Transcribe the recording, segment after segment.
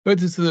But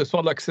this is a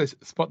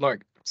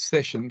spotlight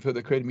session for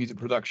the Creative Music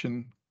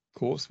Production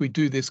course. We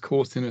do this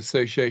course in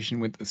association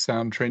with the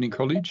Sound Training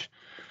College,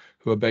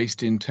 who are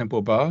based in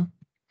Temple Bar.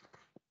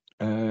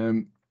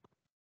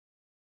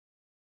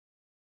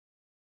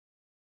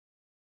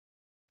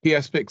 Key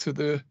aspects of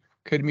the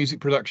Creative Music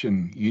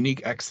Production: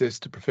 unique access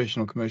to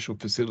professional commercial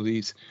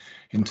facilities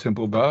in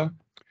Temple Bar.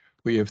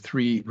 We have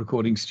 3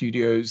 recording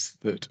studios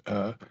that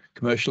are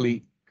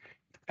commercially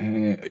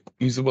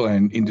usable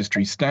and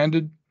industry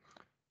standard.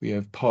 We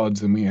have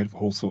pods and we have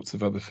all sorts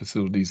of other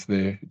facilities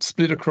there. It's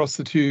split across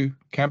the 2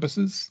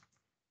 campuses,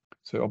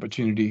 so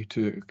opportunity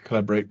to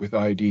collaborate with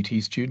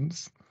IADT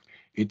students.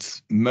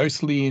 It's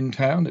mostly in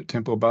town at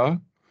Temple Bar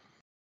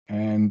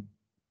and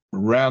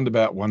around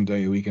about 1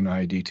 day a week in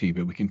IADT,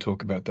 but we can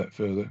talk about that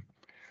further.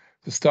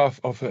 The staff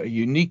offer a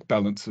unique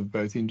balance of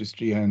both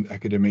industry and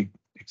academic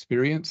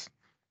experience.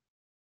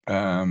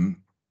 And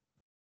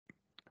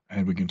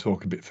we can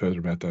talk a bit further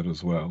about that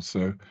as well.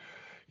 So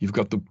you've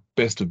got the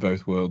best of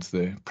both worlds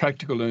there.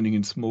 Practical learning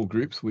in small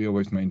groups, we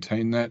always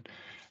maintain that.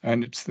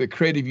 And it's the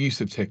creative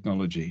use of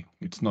technology.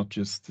 It's not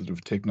just sort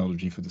of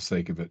technology for the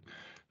sake of it.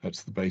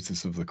 That's the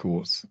basis of the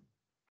course.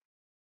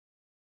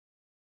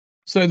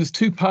 So there's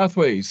 2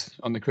 pathways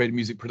on the creative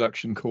music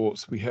production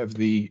course. We have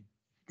the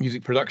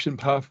music production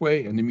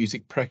pathway and the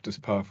music practice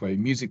pathway.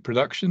 Music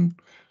production,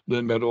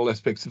 learn about all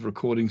aspects of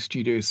recording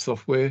studio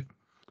software.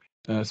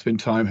 Spend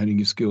time honing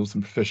your skills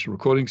in professional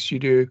recording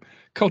studio.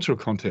 Cultural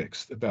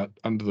context, about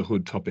under the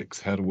hood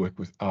topics, how to work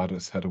with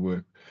artists, how to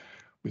work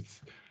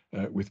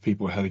with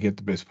people, how to get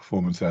the best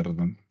performance out of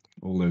them,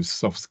 all those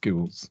soft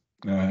skills.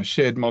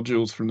 Shared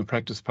modules from the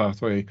practice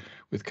pathway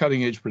with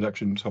cutting edge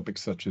production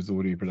topics such as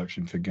audio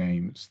production for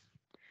games.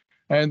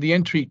 And the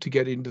entry to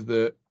get into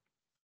the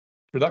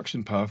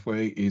production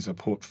pathway is a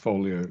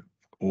portfolio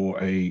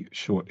or a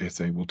short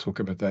essay. We'll talk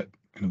about that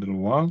in a little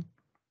while.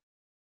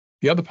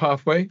 The other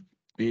pathway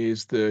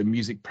is the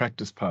music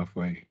practice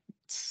pathway.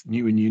 It's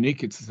new and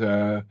unique. It's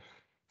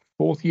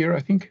 4th year,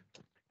 I think.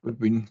 We've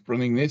been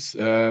running this.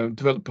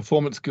 Develop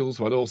performance skills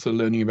while also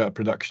learning about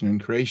production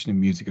and creation of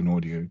music and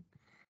audio.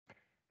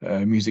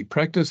 Music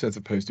practice as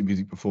opposed to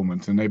music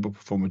performance. Enable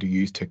performer to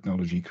use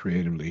technology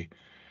creatively.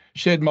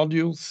 Shared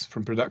modules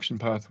from production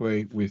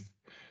pathway with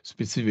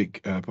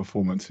specific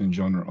performance and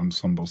genre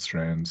ensemble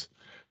strands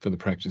for the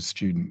practice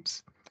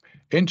students.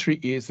 Entry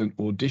is an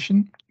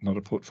audition, not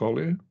a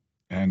portfolio,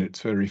 and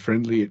it's very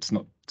friendly. It's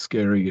not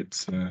scary.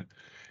 It's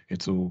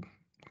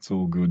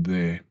all good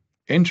there.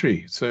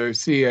 Entry, so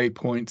CA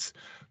points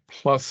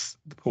plus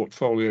the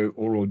portfolio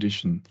or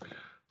audition.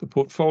 The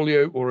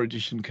portfolio or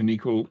audition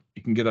you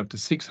can get up to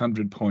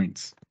 600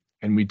 points,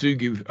 and we do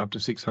give up to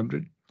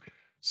 600.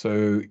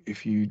 So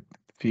if you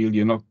feel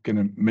you're not going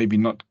to maybe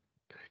not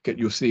get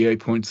your CA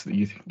points that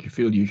you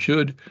feel you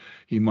should,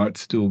 you might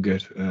still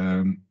get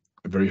a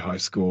very high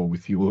score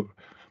with your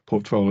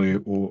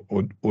portfolio or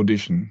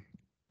audition.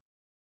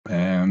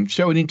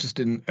 Show an interest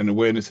in and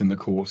awareness in the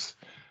course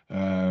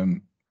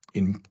in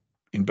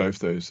both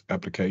those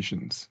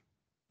applications.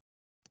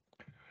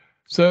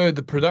 So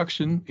the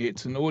production,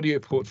 it's an audio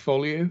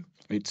portfolio.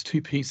 It's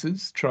 2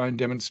 pieces. Try and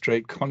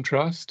demonstrate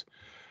contrast.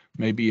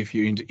 Maybe if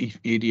you're into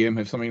EDM,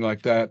 have something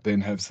like that, then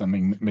have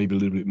something maybe a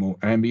little bit more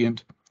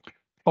ambient.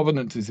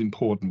 Provenance is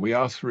important. We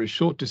ask for a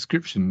short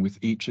description with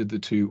each of the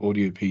 2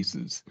 audio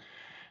pieces.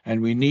 And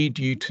we need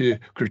you to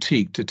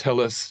critique, to tell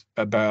us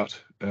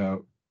about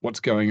what's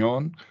going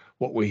on,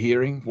 what we're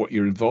hearing, what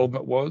your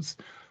involvement was,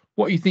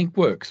 what you think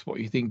works,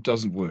 what you think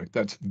doesn't work.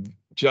 That's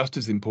just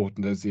as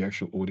important as the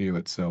actual audio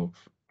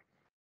itself.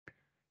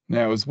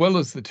 Now, as well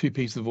as the 2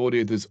 pieces of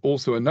audio, there's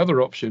also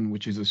another option,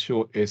 which is a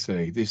short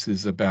essay. This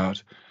is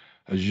about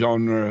a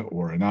genre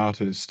or an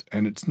artist,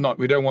 and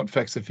we don't want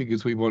facts or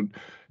figures. We want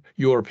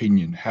your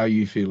opinion, how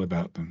you feel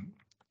about them.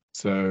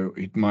 So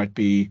it might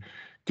be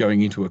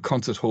going into a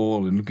concert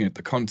hall and looking at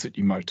the concert.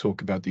 You might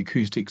talk about the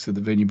acoustics of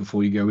the venue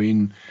before you go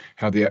in,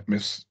 how the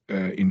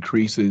atmosphere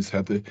increases,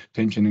 how the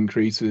tension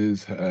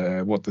increases,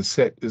 what the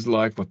set is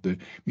like, what the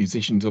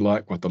musicians are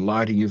like, what the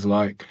lighting is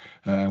like,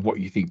 what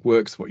you think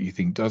works, what you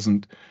think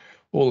doesn't,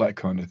 all that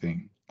kind of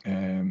thing.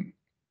 And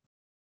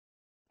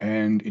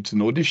it's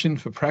an audition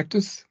for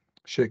practice.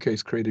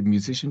 Showcase creative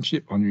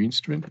musicianship on your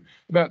instrument.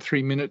 About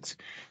 3 minutes.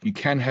 You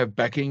can have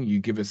backing. You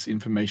give us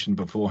information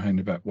beforehand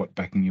about what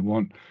backing you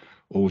want.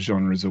 All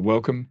genres are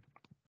welcome,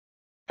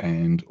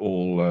 and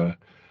all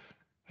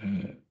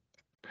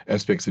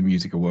aspects of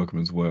music are welcome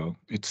as well.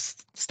 It's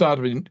start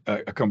of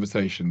a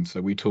conversation,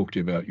 so we talk to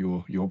you about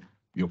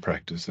your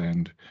practice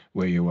and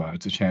where you are.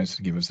 It's a chance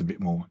to give us a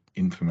bit more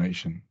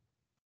information.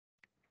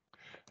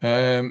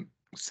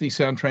 See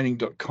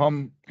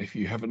soundtraining.com. If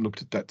you haven't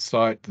looked at that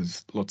site,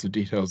 there's lots of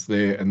details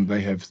there, and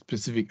they have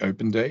specific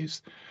open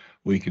days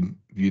where you can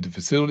view the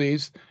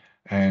facilities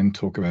and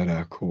talk about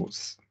our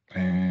course.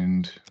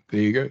 And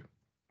there you go.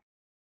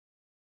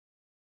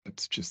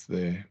 It's just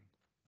there.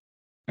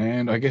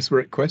 And I guess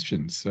we're at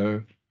questions,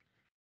 so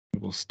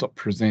we'll stop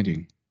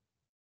presenting.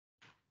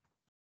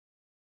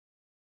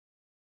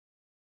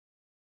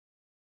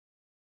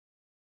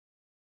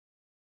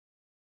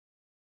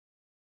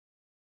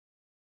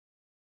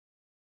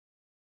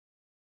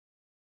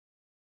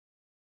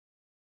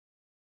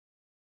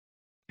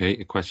 Okay,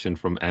 a question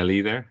from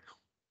Ellie there.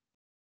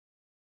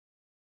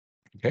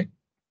 Okay.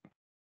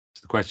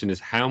 So the question is,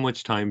 how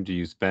much time do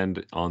you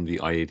spend on the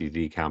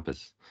IADT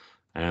campus?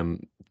 I'll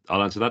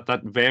answer that.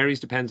 That varies,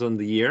 depends on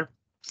the year,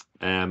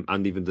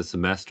 and even the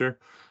semester.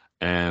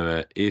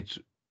 And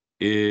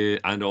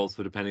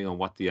also depending on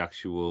what the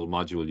actual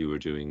module you were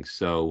doing.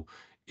 So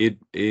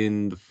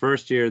in the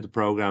first year of the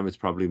program, it's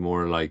probably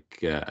more like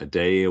a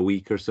day a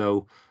week or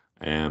so.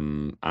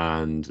 And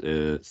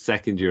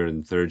second year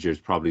and third year is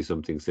probably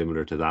something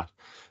similar to that.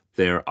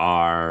 There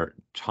are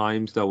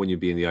times though when you'd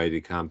be in the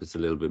ID campus a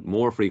little bit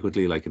more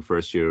frequently, like in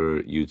first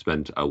year, you'd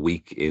spend a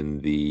week in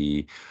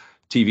the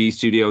TV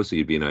studio, so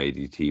you'd be in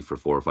IADT for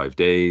 4 or 5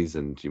 days,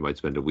 and you might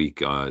spend a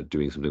week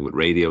doing something with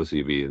radio, so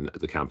you'd be in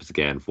the campus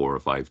again 4 or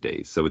 5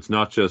 days. So it's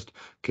not just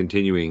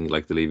continuing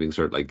like the Leaving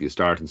Cert, like you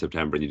start in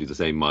September and you do the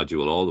same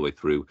module all the way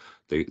through.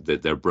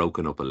 They're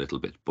broken up a little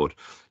bit. But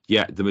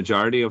yeah, the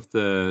majority of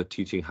the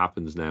teaching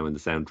happens now in the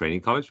Sound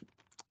Training College.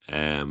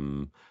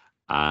 And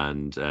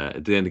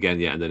then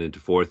again, yeah, and then into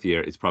fourth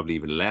year, it's probably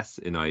even less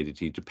in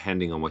IADT,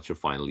 depending on what your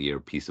final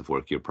year piece of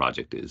work, your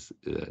project is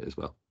as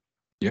well.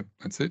 Yep,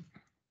 that's it.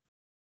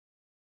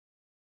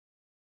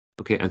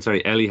 Okay, and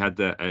sorry, Ellie had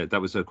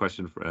that was a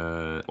question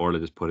for, Orla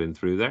just put in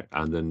through there.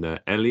 And then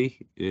Ellie,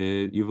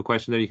 you have a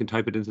question there. You can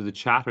type it into the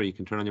chat or you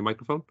can turn on your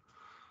microphone.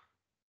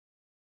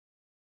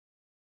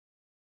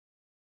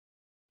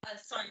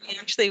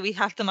 Sorry, we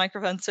have the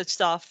microphone switched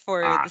off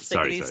for the sake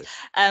of these.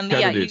 Sorry.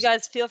 Yeah, you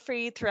guys feel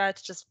free throughout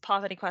to just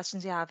pop any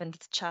questions you have into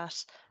the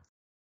chat.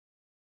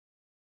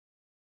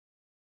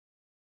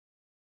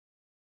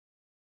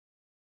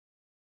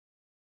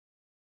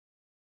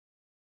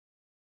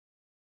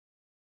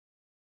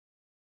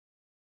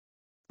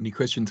 Any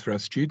questions for our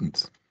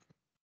students?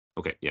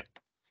 Okay, yeah.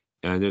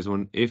 And there's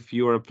one. If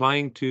you are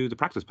applying to the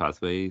practice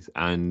pathways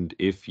and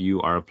if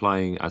you are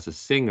applying as a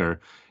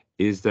singer,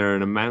 is there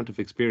an amount of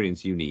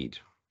experience you need?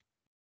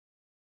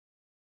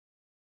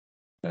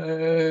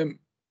 Not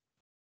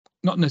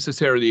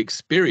necessarily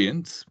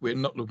experience. We're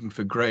not looking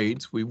for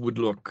grades. We would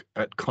look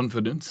at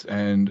confidence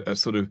and a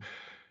sort of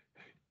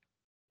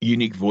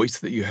unique voice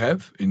that you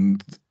have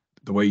in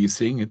the way you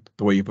sing it,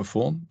 the way you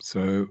perform.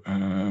 So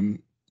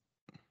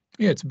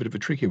yeah, it's a bit of a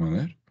tricky one,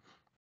 that.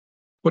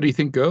 What do you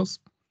think, girls?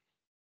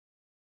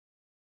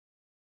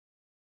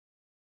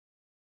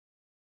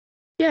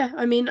 Yeah,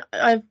 I mean,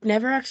 I've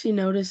never actually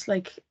noticed,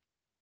 like,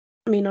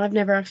 I've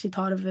never actually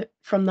thought of it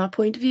from that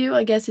point of view.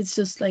 I guess it's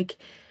just like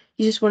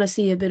you just want to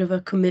see a bit of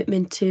a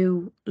commitment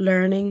to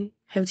learning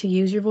how to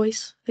use your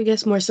voice, I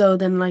guess, more so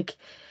than like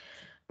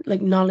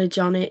knowledge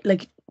on it,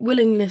 like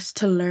willingness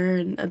to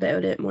learn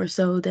about it more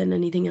so than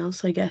anything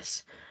else, I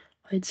guess,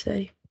 I'd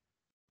say.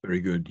 Very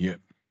good, yeah.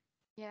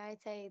 Yeah,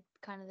 I'd say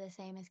kind of the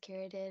same as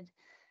Kira did.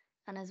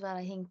 And as well,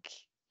 I think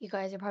you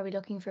guys are probably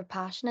looking for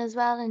passion as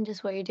well in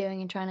just what you're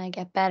doing and trying to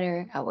get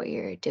better at what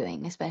you're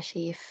doing,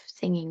 especially if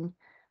singing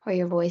or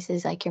your voice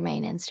is like your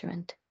main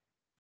instrument.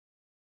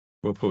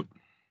 Well put.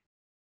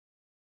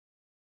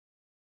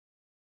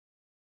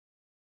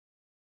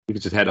 You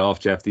could just head off,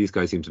 Jeff. These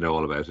guys seem to know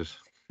all about it.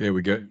 There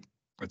we go.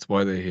 That's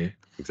why they're here.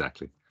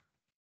 Exactly.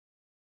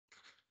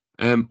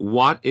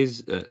 What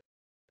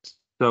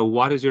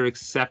is your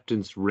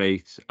acceptance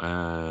rate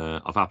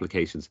of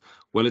applications?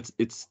 Well, it's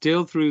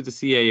still through the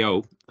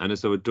CAO, and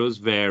so it does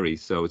vary.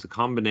 So it's a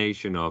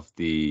combination of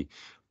the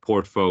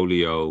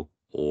portfolio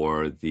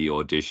or the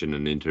audition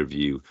and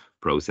interview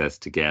process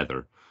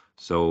together.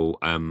 So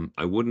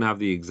I wouldn't have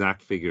the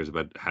exact figures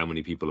about how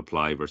many people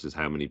apply versus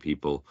how many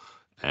people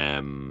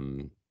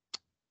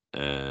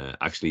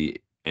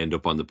actually end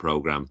up on the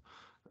program.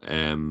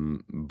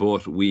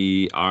 But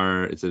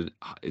it's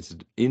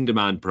an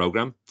in-demand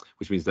program,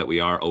 which means that we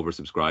are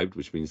oversubscribed,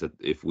 which means that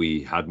if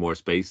we had more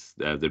space,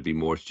 there'd be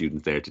more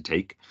students there to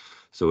take.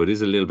 So it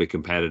is a little bit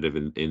competitive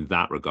in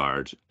that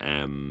regard.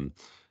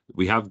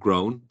 We have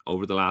grown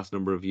over the last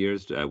number of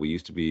years. We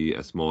used to be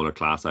a smaller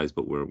class size,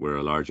 but we're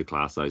a larger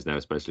class size now,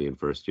 especially in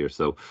first year.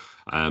 So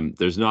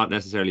there's not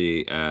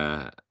necessarily,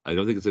 I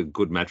don't think it's a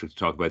good metric to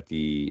talk about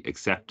the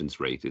acceptance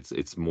rate.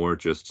 It's more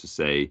just to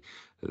say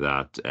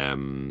that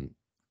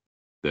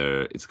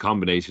it's a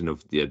combination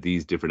of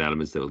these different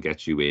elements that will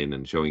get you in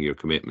and showing your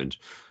commitment,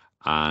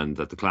 and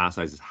that the class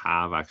sizes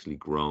have actually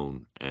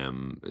grown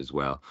as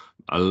well.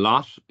 A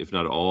lot, if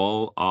not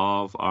all,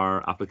 of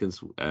our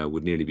applicants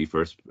would nearly be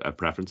first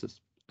preferences.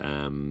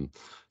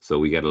 So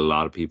we get a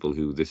lot of people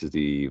who this is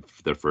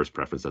their first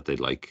preference that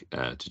they'd like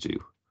to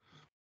do.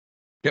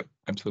 Yep,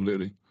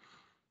 absolutely.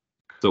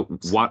 So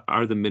what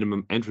are the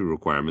minimum entry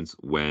requirements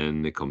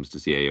when it comes to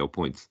CAO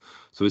points?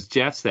 So as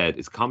Jeff said,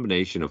 it's a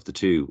combination of the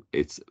two.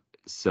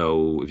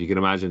 So if you can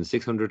imagine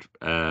 600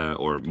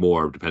 or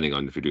more, depending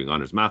on if you're doing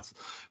honours maths,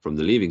 from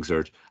the Leaving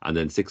Cert, and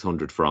then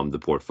 600 from the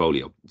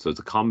portfolio. So it's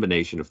a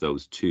combination of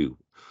those two.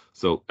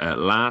 So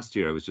last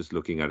year, I was just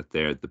looking at it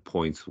there, the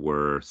points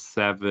were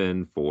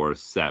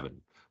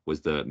 747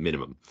 was the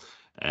minimum.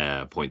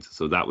 points.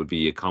 So that would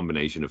be a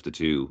combination of the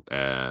two.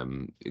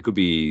 It could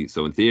be,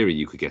 so in theory,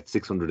 you could get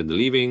 600 in the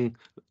leaving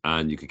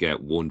and you could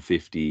get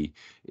 150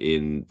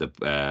 in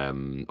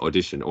the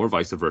audition, or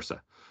vice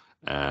versa.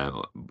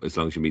 As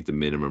long as you meet the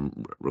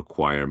minimum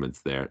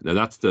requirements there. Now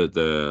that's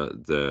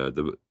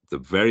the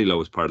very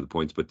lowest part of the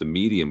points, but the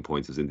median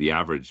points is in the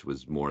average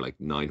was more like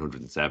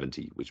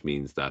 970, which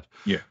means that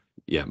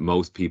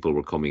most people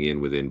were coming in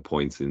within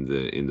points in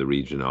the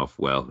region of,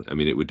 well, I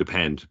mean, it would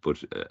depend,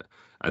 but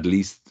at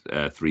least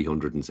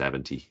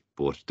 370.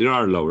 But there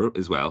are lower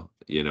as well,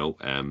 you know.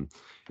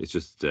 It's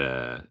just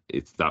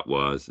that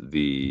was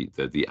the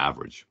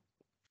average.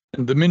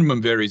 And the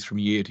minimum varies from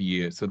year to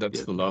year, so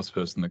that's the last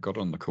person that got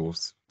on the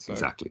course. So.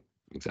 Exactly.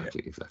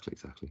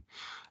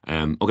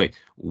 Okay,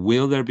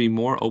 will there be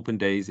more open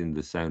days in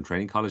the Sound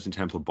Training College in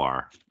Temple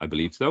Bar? I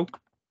believe so.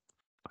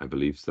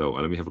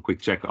 And let me have a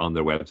quick check on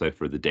their website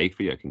for the date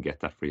for you. I can get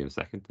that for you in a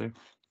second there.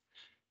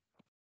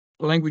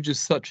 Languages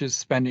such as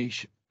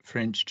Spanish,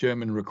 French,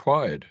 German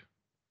required?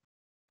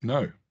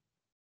 No.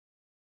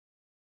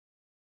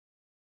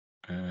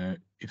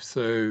 If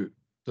so,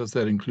 does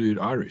that include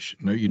Irish?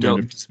 No, you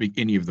don't have to speak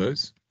any of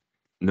those.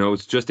 No,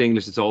 it's just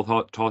English. It's all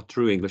taught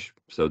through English.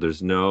 So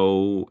there's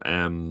no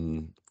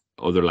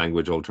other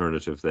language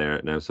alternative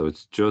there now. So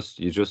it's just,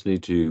 you just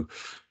need to,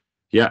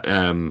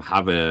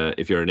 have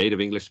if you're a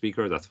native English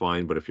speaker, that's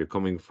fine. But if you're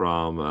coming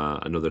from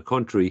another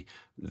country,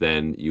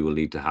 then you will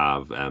need to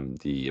have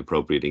the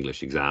appropriate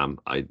English exam.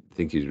 I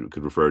think you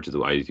could refer to the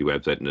IADT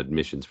website and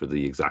admissions for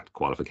the exact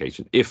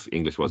qualification, if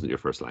English wasn't your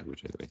first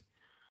language anyway.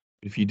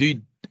 If you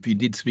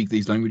did speak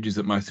these languages,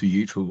 it might be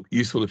useful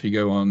if you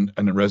go on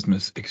an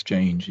Erasmus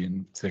exchange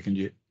in second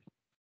year.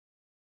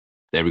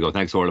 There we go.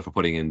 Thanks, Orla, for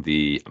putting in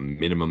the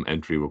minimum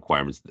entry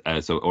requirements.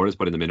 So Orla's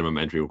put in the minimum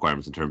entry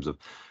requirements in terms of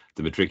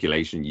the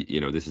matriculation. You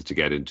know, this is to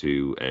get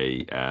into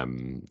a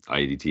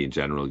IADT in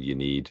general. You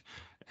need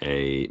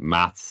a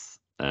maths,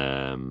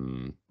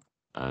 an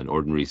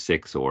ordinary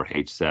 6 or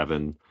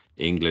H7,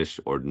 English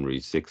ordinary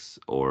 6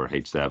 or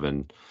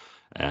H7.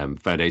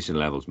 Foundation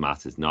levels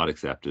maths is not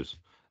accepted.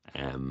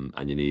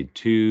 And you need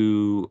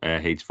 2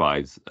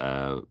 H5s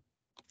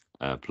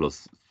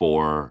plus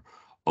 4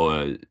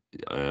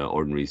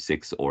 ordinary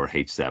 6 or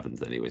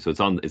H7s anyway. So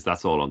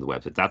that's all on the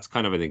website. That's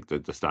kind of, I think,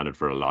 the standard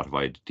for a lot of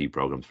IADT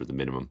programs for the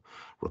minimum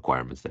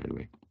requirements there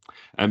anyway.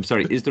 I'm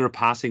sorry, is there a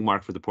passing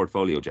mark for the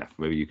portfolio, Jeff?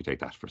 Maybe you could take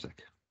that for a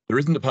sec. There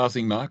isn't a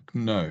passing mark.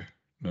 No,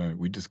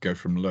 we just go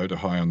from low to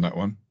high on that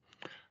one.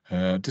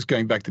 Just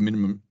going back to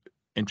minimum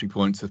entry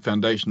points, the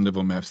foundation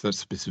level maths, that's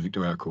specific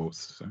to our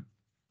course. So.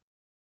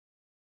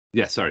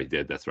 Yeah, sorry,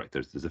 that's right.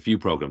 There's a few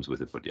programs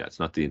with it, but it's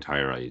not the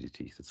entire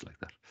IADT. It's like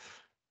that.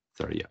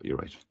 Sorry, yeah, you're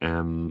right.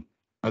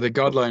 Are there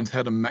guidelines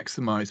how to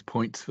maximize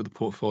points for the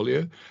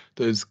portfolio?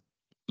 There's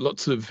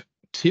lots of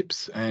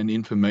tips and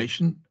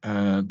information.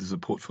 There's a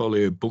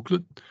portfolio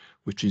booklet,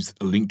 which is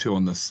a link to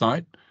on the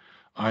site.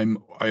 I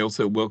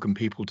also welcome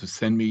people to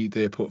send me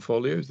their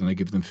portfolios, and I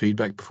give them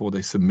feedback before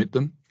they submit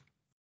them.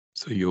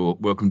 So you're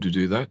welcome to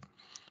do that.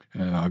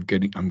 I'm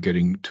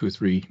getting 2 or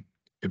 3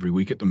 every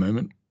week at the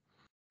moment.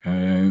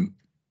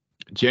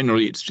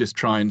 Generally, it's just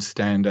try and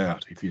stand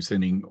out. If you're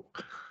sending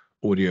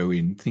audio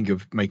in, think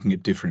of making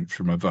it different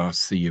from a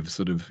vast sea of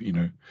sort of,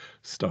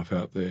 stuff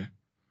out there.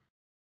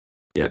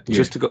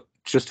 Just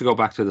to go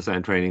back to the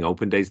Sound Training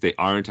Open Days, they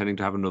are intending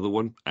to have another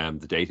one.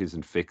 The date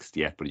isn't fixed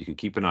yet, but you can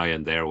keep an eye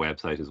on their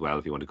website as well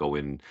if you want to go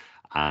in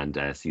and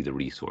see the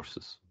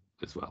resources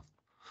as well.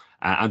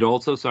 And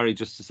also, sorry,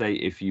 just to say,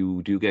 if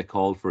you do get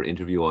called for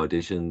interview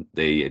audition,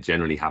 they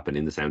generally happen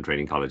in the Sound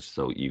Training College,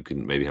 so you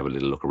can maybe have a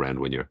little look around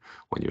when you're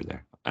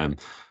there.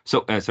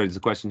 Sorry, there's a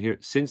question here.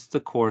 Since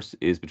the course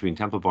is between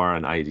Temple Bar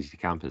and IADT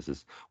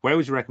campuses, where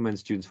would you recommend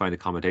students find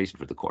accommodation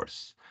for the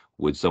course?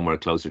 Would somewhere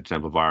closer to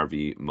Temple Bar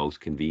be most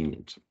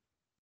convenient?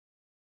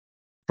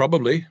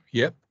 Probably,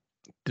 yep.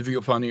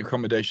 Difficult finding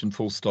accommodation,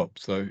 full stop.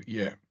 So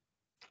yeah,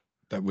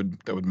 that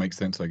would make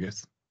sense, I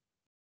guess.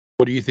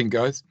 What do you think,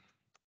 guys?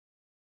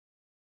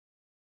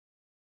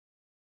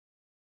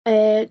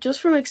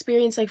 Just from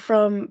experience, like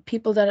from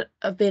people that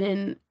have been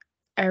in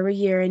our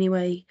year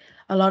anyway,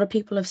 a lot of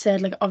people have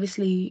said, like,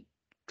 obviously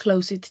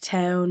closer to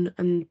town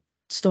and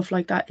stuff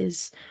like that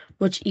is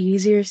much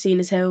easier, seeing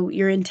as how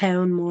you're in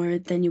town more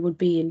than you would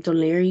be in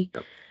Dunleary.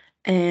 But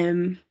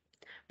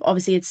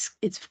obviously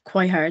it's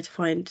quite hard to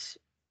find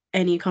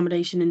any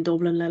accommodation in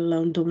Dublin, let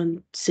alone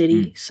Dublin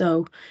City.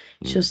 So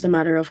it's just a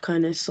matter of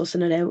kind of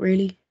sussing it out,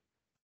 really.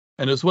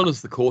 And as well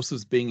as the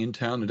courses being in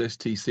town at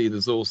STC,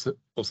 there's also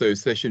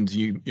sessions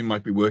you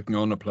might be working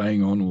on or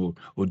playing on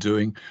or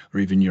doing, or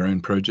even your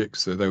own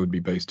projects. So they would be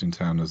based in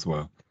town as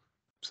well.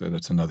 So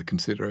that's another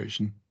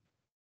consideration.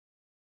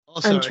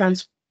 Also, and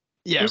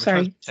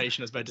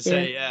transportation, I was about to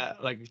say,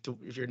 like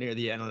if you're near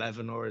the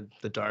N11 or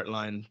the Dart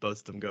line, both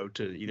of them go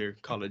to either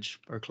college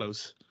or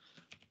close.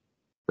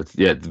 That's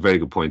a very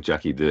good point,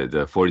 Jackie. The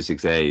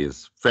 46A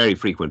is very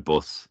frequent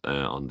bus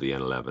on the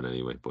N11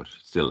 anyway, but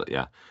still,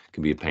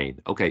 can be a pain.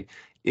 Okay,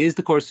 Is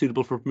the course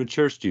suitable for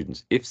mature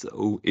students? If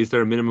so, is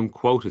there a minimum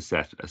quota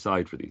set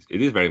aside for these?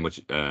 It is very much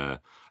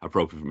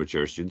appropriate for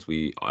mature students.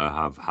 We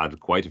have had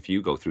quite a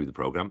few go through the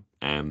program.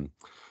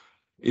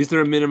 Is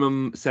there a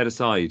minimum set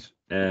aside?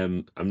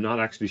 I'm not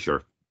actually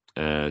sure.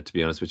 To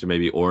be honest with you,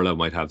 maybe Orla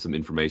might have some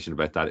information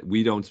about that.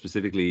 We don't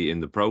specifically in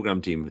the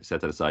program team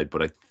set that aside,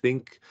 but I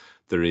think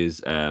there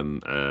is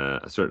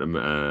a certain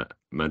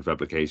amount of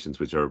applications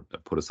which are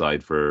put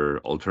aside for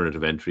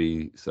alternative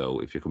entry. So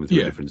if you're coming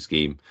through a different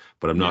scheme,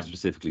 but I'm not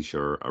specifically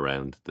sure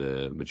around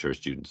the mature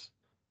students.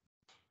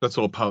 That's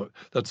all part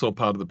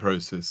of the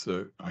process.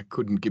 So I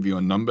couldn't give you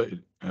a number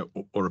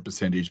or a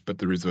percentage, but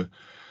there is a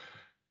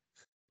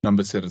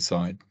number set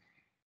aside.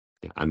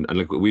 And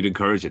like we'd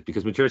encourage it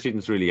because mature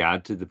students really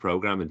add to the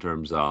program in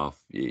terms of,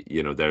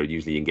 you know, they're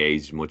usually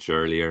engaged much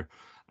earlier,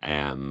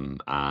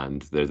 and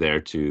they're there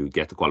to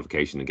get the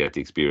qualification and get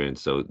the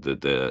experience. So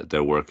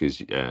their work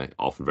is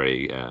often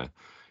very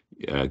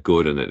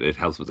good, and it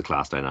helps with the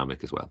class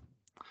dynamic as well.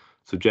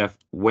 So Jeff,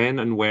 when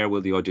and where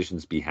will the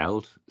auditions be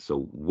held?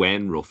 So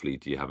when roughly,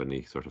 do you have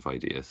any sort of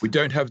ideas? We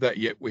don't have that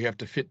yet. We have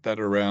to fit that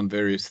around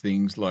various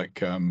things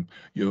like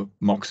your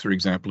mocks, for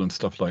example, and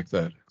stuff like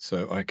that.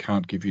 So I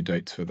can't give you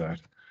dates for that.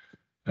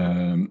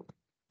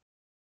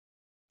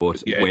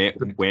 But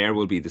where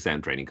will be the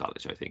Sound Training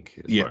College, I think?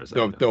 As far as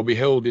they'll be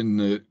held in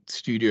the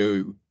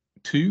Studio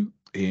 2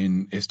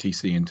 in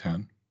STC in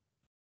town.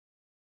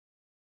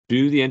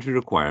 Do the entry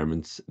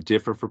requirements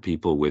differ for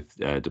people with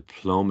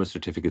diploma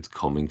certificates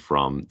coming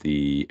from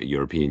the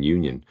European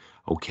Union?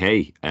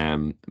 Okay,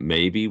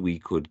 maybe we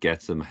could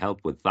get some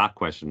help with that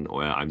question.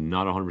 I'm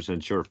not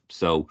 100% sure.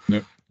 So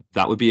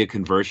that would be a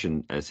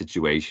conversion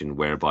situation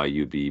whereby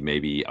you'd be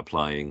maybe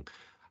applying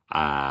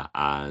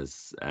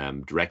as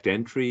direct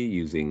entry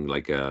using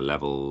like a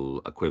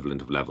level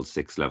equivalent of level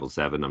 6, level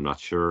 7. I'm not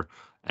sure.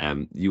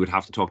 You would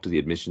have to talk to the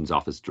admissions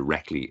office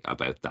directly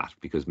about that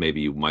because maybe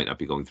you might not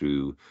be going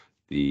through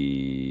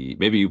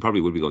maybe you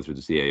probably would be going through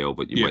the CAO,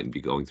 but you mightn't be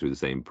going through the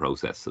same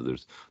process. So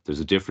there's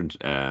a different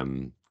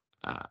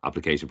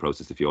application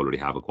process if you already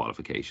have a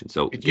qualification.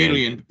 So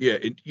it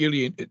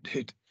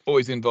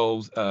always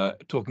involves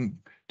talking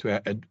to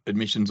our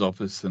admissions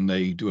office, and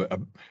they do a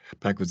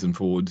backwards and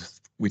forwards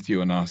with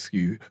you and ask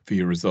you for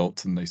your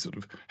results, and they sort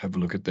of have a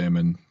look at them,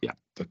 and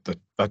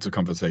that's a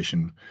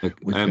conversation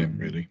with them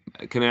really.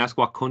 Can I ask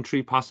what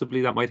country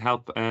possibly that might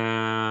help,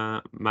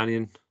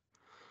 Manion?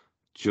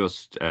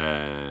 Just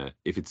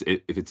if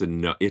it's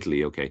in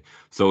Italy, okay.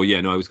 So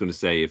yeah, no, I was going to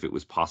say if it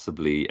was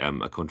possibly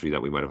a country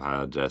that we might have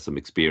had some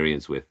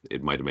experience with,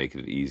 it might have made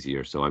it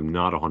easier. So I'm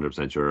not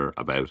 100% sure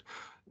about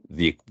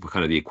the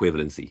kind of the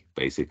equivalency,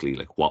 basically,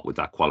 like what would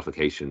that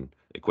qualification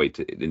equate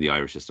to in the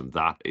Irish system.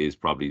 That is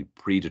probably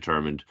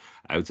predetermined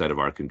outside of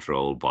our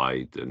control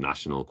by the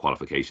national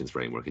qualifications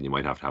framework, and you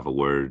might have to have a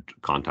word,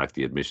 contact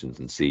the admissions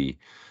and see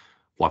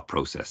what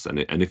process, and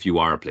if you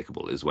are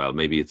applicable as well.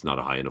 Maybe it's not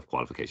a high enough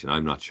qualification.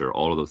 I'm not sure.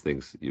 All of those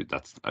things,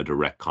 that's a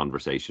direct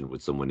conversation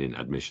with someone in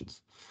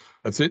admissions.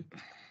 That's it.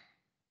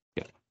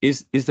 Yeah.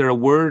 Is there a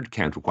word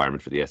count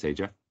requirement for the essay,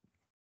 Jeff?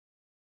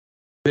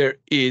 There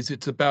is.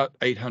 It's about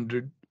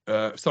 800.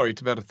 Sorry,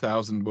 it's about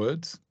 1,000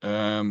 words.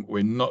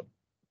 We're not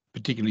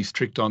particularly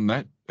strict on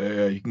that.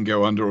 You can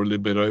go under or a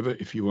little bit over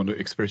if you want to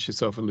express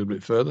yourself a little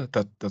bit further.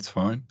 That's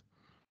fine.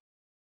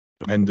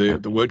 And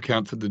the word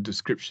count for the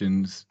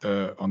descriptions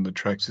on the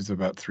tracks is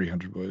about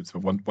 300 words. So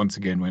once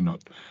again, we're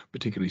not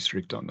particularly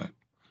strict on that.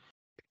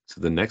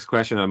 So the next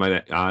question I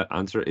might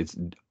answer is,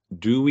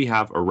 do we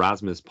have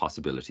Erasmus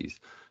possibilities?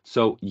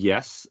 So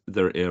yes,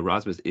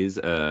 Erasmus is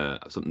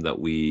something that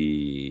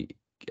we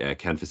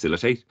can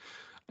facilitate.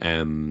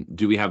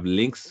 Do we have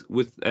links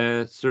with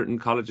certain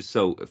colleges?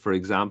 So for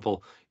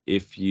example,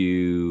 if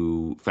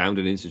you found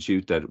an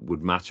institute that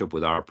would match up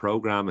with our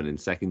program and in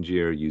second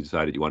year you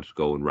decided you wanted to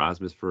go in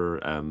Erasmus for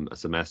a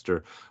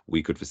semester,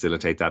 we could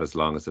facilitate that as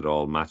long as it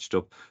all matched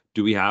up.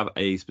 Do we have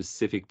a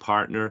specific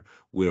partner?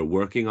 We're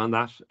working on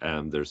that.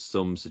 There's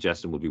some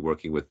suggestion we'll be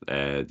working with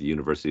the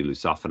University of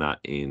Lusofona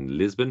in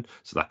Lisbon,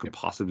 so that could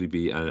possibly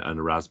be an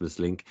Erasmus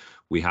link.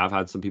 We have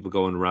had some people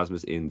go in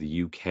Erasmus in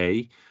the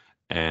UK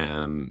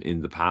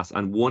in the past,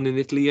 and one in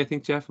Italy, I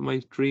think, Jeff, am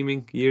I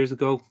dreaming, years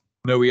ago?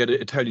 No, we had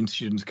Italian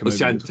students come over.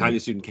 Italian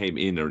student came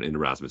in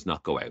Erasmus,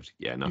 not go out.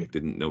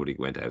 Nobody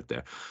went out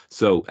there.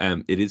 So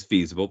it is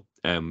feasible.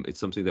 It's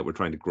something that we're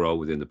trying to grow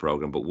within the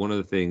program. But one of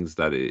the things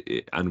that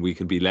and we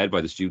can be led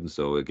by the students.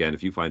 So again,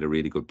 if you find a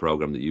really good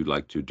program that you'd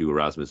like to do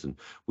Erasmus and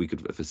we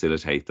could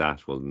facilitate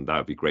that, well, then that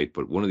would be great.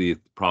 But one of the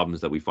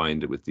problems that we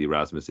find with the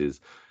Erasmus is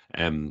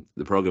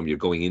the program you're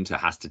going into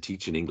has to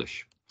teach in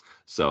English.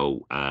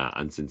 So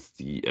and since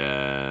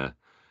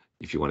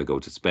if you want to go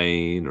to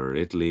Spain or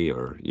Italy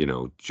or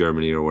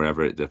Germany or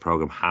wherever, the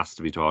program has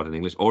to be taught in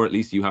English, or at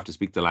least you have to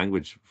speak the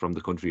language from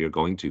the country you're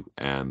going to.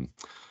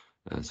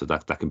 So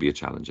that can be a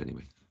challenge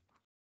anyway.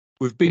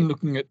 We've been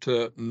looking at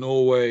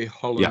Norway,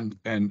 Holland,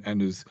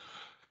 and as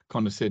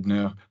Connor said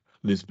now,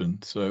 Lisbon.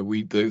 So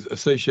the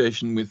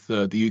association with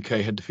the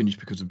UK had to finish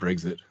because of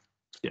Brexit.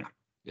 Yeah,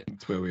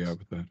 that's where we are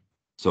with that.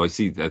 So I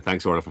see that.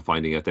 Thanks, Orla, for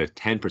finding out there.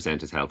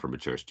 10% is held for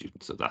mature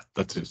students. So that's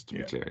it, just to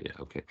be yeah. clear. Yeah.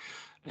 Okay.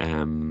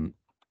 And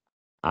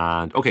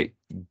okay,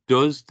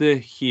 does the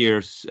HERE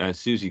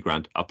SUSI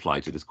grant apply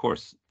to this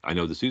course? I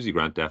know the SUSI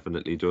grant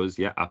definitely does.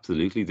 Yeah,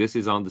 absolutely. This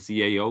is on the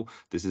CAO.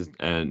 This is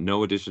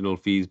no additional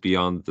fees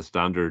beyond the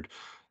standard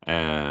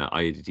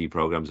IADT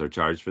programs are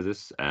charged for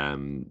this.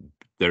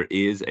 There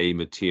is a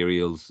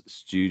materials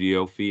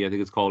studio fee, I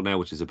think it's called now,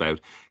 which is about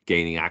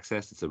gaining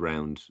access. It's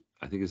around,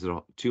 I think it's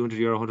 €200,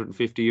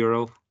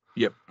 €150.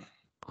 Yep.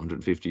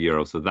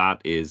 €150. So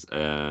that is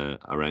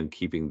around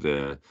keeping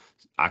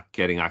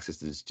getting access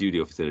to the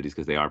studio facilities,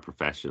 because they are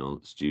professional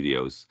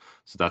studios.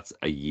 So that's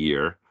a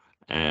year.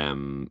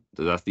 So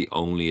that's the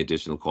only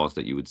additional cost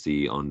that you would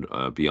see on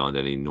beyond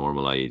any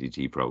normal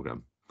IADT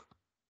program.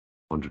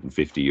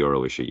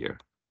 €150-ish a year.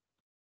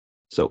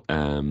 So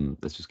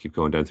let's just keep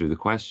going down through the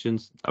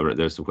questions.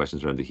 There's some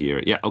questions around the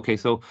HERE. Yeah, okay,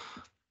 so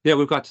yeah,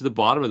 we've got to the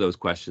bottom of those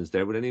questions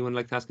there. Would anyone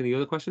like to ask any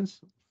other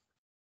questions?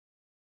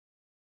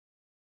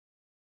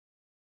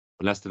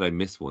 Unless, did I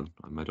miss one?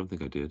 I don't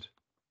think I did.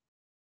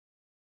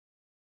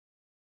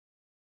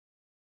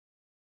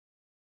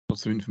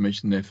 Lots of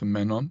information there for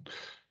Manon.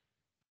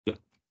 Yeah.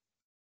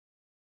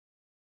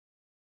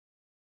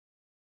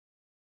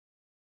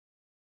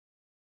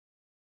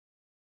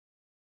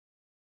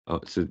 Oh,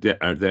 so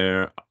are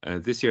there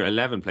this year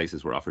 11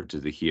 places were offered to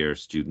the HERE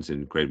students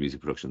in creative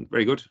music production.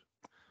 Very good.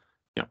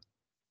 Yeah.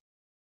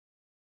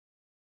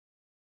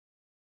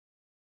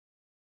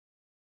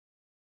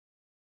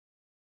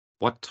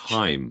 What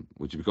time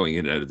would you be going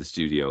in and out of the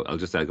studio? I'll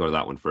just go to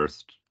that one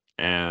first.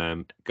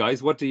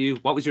 Guys, what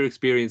was your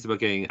experience about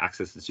getting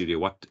access to the studio?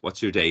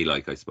 What's your day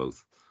like, I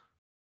suppose?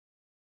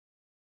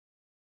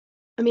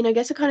 I mean, I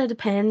guess it kind of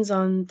depends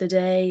on the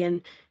day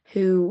and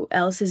who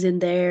else is in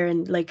there,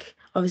 and like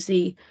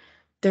obviously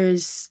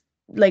there's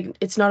like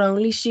it's not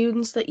only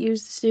students that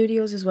use the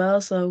studios as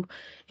well, so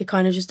it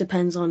kind of just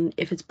depends on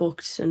if it's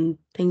booked and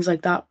things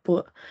like that.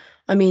 But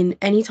I mean,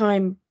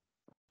 anytime,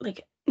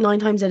 like 9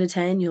 times out of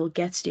 10 you'll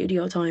get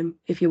studio time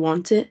if you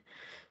want it.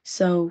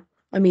 So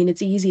I mean,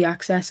 it's easy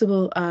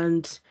accessible,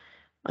 and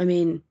I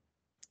mean,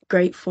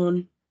 great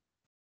fun,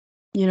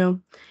 you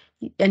know.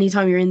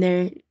 Anytime you're in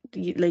there,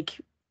 like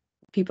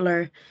people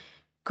are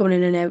coming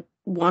in and out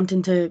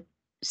wanting to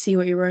see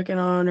what you're working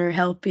on or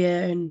help you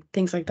and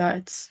things like that.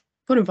 It's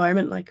a good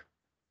environment, like.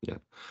 Yeah.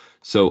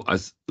 So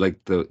as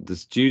like the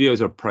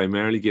studios are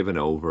primarily given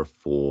over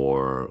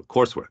for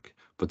coursework,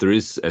 but there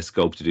is a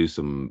scope to do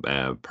some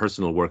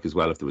personal work as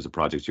well if there was a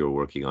project you're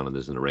working on and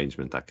there's an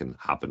arrangement that can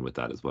happen with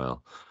that as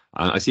well.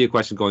 I see a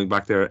question going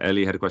back there.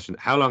 Ellie had a question.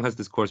 How long has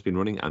this course been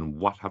running and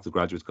what have the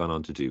graduates gone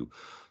on to do?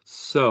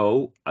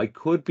 So I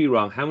could be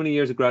wrong. How many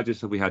years of graduates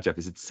have we had, Jeff?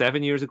 Is it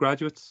 7 years of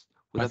graduates?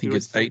 I think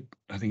it's 8.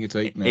 I think it's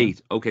 8 now.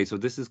 8. Okay, so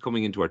this is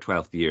coming into our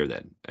 12th year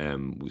then,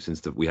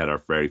 since we had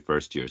our very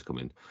first years come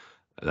in.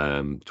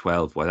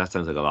 12, well, that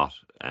sounds like a lot.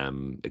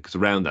 It's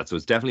around that, so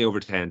it's definitely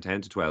over 10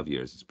 to 12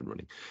 years it's been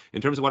running.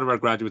 In terms of what have our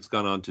graduates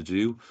gone on to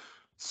do,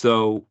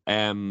 so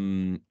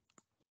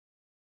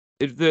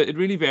it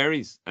really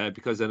varies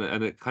because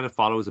and it kind of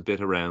follows a bit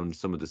around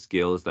some of the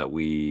skills that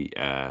we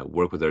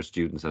work with our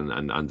students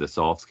and the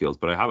soft skills.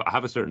 But I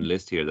have a certain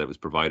list here that was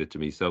provided to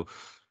me. So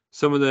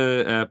some of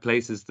the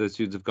places the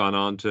students have gone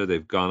on to,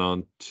 they've gone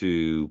on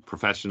to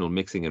professional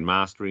mixing and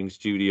mastering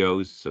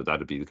studios. So that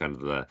would be the kind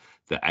of the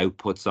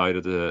output side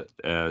of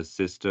the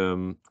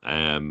system.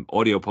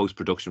 Audio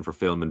post-production for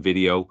film and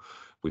video.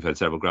 We've had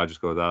several graduates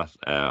go with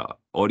that.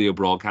 Audio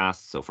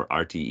broadcasts, so for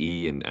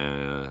RTE,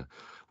 and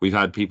we've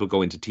had people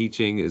go into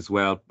teaching as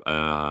well.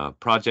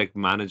 Project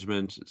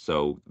management,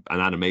 so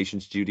and animation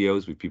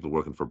studios. We've people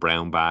working for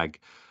Brown Bag.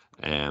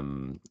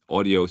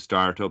 Audio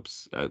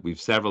startups. We've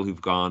several who've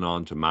gone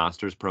on to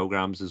master's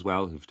programs as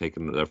well, who've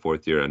taken their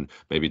 4th year and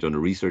maybe done a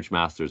research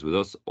master's with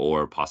us,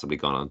 or possibly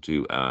gone on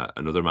to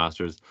another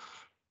master's.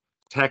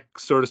 Tech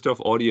sort of stuff,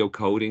 audio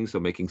coding, so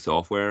making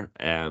software.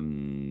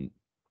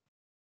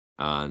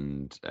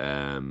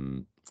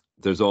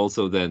 There's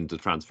also then the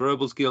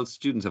transferable skills.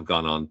 Students have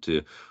gone on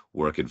to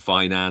work in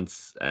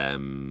finance.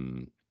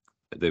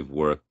 They've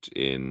worked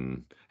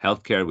in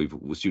healthcare. We've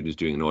students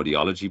doing an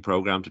audiology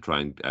program to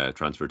try and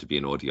transfer to be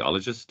an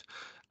audiologist.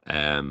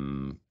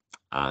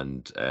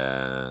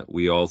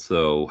 We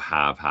also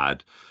have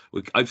had.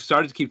 I've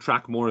started to keep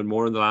track more and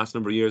more in the last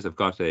number of years. I've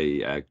got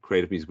a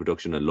creative music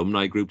production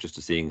alumni group just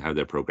to seeing how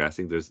they're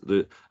progressing.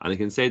 And I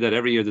can say that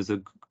every year there's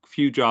a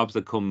few jobs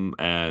that come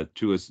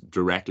to us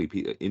directly,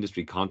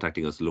 industry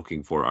contacting us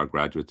looking for our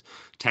graduates.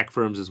 Tech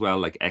firms as well,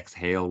 like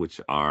Exhale,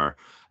 which are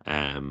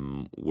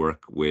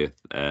work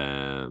with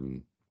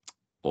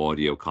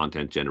audio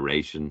content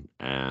generation.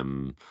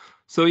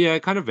 So yeah,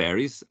 it kind of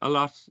varies a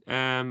lot.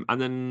 And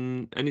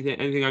then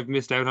anything I've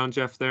missed out on,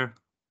 Jeff, there?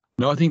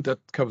 No, I think that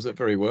covers it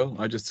very well.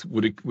 I just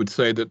would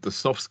say that the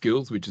soft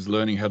skills, which is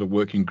learning how to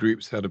work in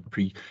groups, how to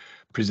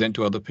present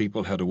to other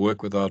people, how to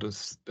work with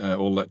artists,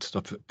 all that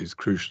stuff is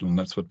crucial, and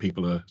that's what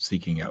people are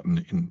seeking out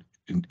in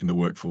the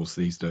workforce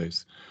these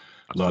days.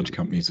 Absolutely. Large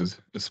companies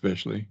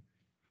especially.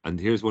 And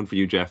here's one for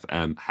you, Jeff.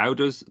 How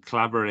does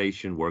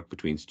collaboration work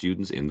between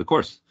students in the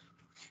course?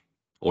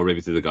 Or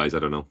maybe to the guys, I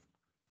don't know.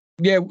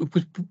 Yeah,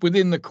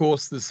 within the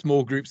course, there's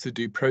small groups that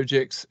do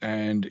projects,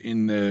 and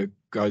in the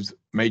guys'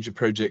 major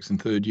projects in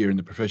third year and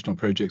the professional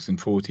projects in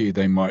fourth year,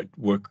 they might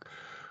work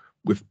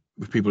with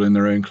people in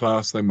their own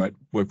class. They might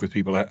work with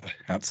people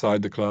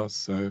outside the class.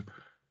 So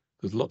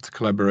there's lots of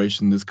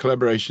collaboration. There's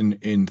collaboration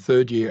in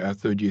third year. Our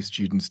third year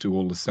students do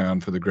all the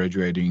sound for the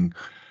graduating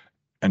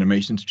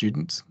animation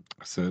students.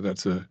 So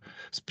that's a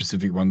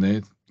specific one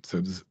there. So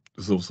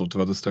there's all sorts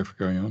of other stuff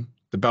going on.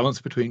 The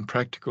balance between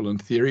practical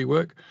and theory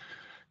work.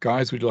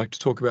 Guys, would you like to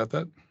talk about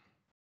that?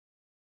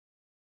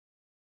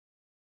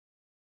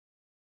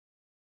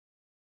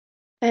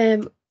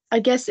 I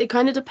guess it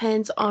kind of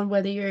depends on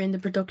whether you're in the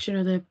production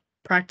or the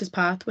practice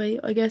pathway,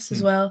 I guess,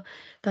 as well.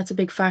 That's a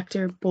big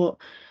factor. But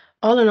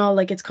all in all,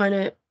 like, it's kind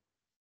of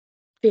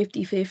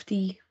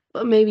 50-50,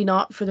 but maybe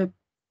not for the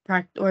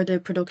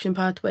the production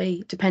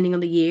pathway, depending on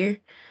the year.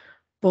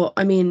 But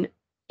I mean,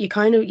 you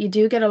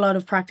do get a lot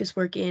of practice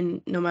work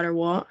in no matter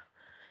what.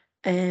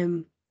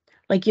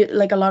 Like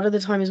a lot of the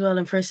time as well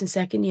in first and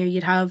second year,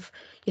 you'd have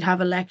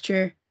a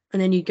lecture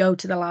and then you'd go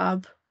to the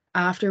lab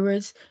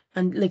afterwards,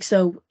 and like,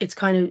 so it's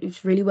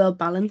really well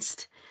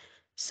balanced.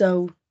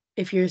 So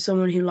if you're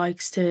someone who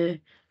likes to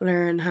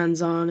learn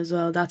hands-on as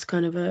well, that's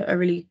kind of a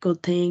really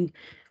good thing.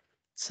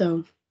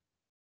 So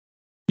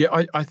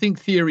yeah, I think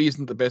theory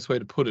isn't the best way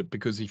to put it,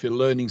 because if you're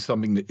learning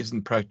something that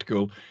isn't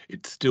practical,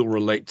 it still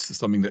relates to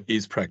something that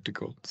is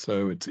practical.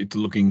 So it's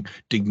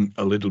digging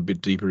a little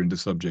bit deeper into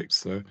subjects.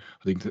 So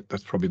I think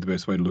that's probably the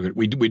best way to look at it.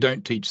 We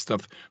don't teach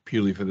stuff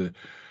purely for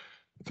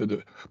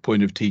the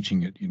point of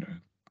teaching it, you know.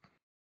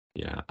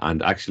 Yeah,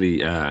 and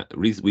actually,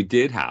 we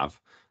did have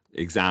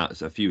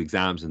a few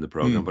exams in the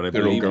program, but I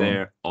believe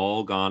they're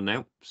all gone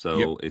now.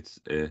 So it's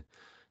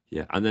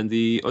yeah. And then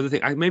the other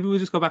thing, maybe we'll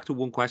just go back to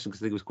one question, because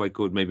I think it was quite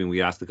good. Maybe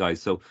we asked the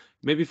guys. So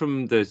maybe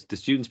from the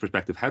students'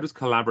 perspective, how does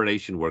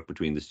collaboration work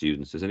between the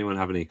students? Does anyone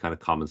have any kind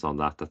of comments on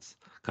that? That's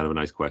kind of a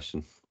nice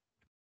question.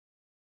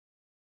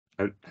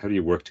 How do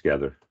you work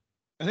together?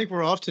 I think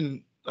we're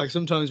often, like,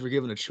 sometimes we're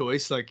given a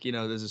choice. Like, you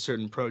know, there's a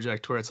certain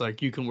project where it's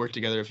like you can work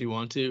together if you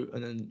want to,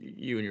 and then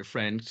you and your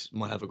friend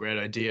might have a great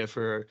idea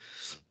for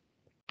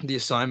the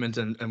assignment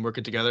and work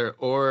it together.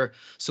 Or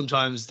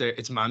sometimes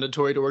it's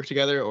mandatory to work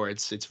together, or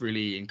it's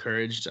really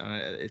encouraged.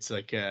 It's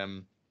like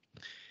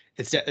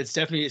it's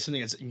definitely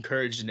something that's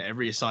encouraged in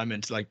every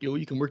assignment. Like,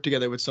 you can work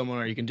together with someone,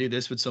 or you can do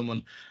this with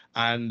someone,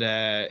 and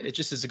it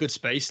just is a good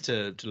space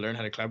to learn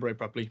how to collaborate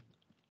properly.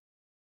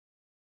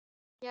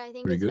 Yeah, I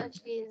think Very good.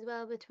 especially as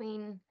well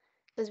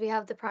because we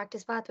have the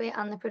practice pathway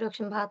and the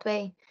production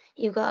pathway,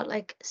 you've got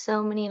like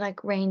so many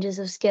like ranges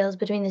of skills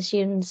between the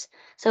students.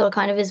 So it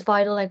kind of is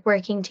vital, like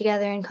working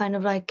together and kind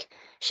of like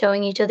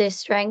showing each other's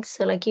strengths.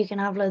 So like you can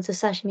have loads of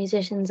session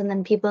musicians and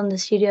then people in the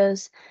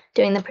studios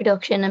doing the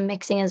production and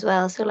mixing as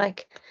well. So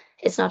like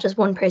it's not just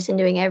one person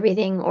doing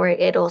everything, or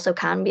it also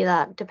can be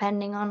that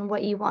depending on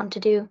what you want to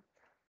do.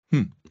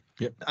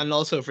 Yep. And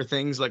also for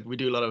things like, we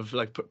do a lot of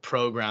like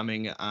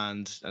programming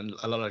and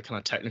a lot of kind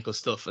of technical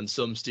stuff, and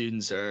some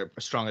students are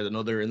stronger than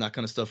other and that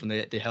kind of stuff, and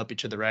they help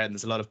each other out, and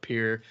there's a lot of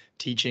peer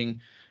teaching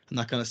and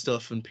that kind of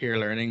stuff, and peer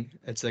learning.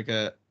 It's like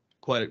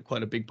quite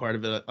a big part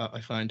of it,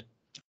 I find.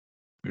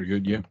 Very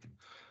good. Yeah.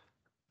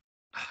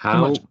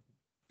 How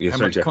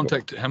much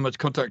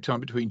contact time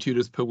between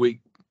tutors per week?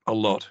 A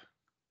lot.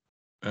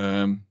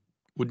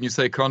 Wouldn't you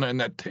say, Connor? And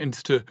that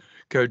tends to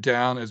go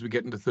down as we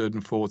get into third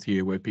and fourth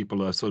year, where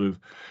people are sort of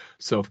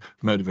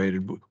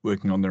self-motivated,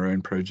 working on their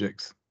own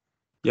projects.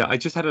 Yeah, I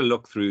just had a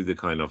look through the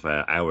kind of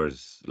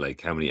hours, like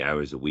how many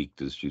hours a week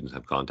do students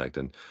have contact,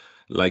 and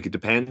like it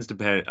depends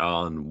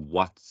on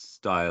what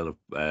style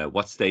of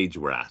what stage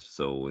we're at.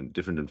 So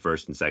different in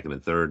first and second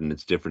and third, and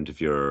it's different if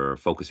you're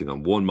focusing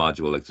on one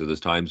module. Like, so there's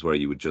times where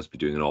you would just be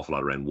doing an awful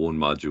lot around one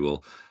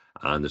module,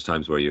 and there's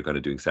times where you're kind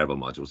of doing several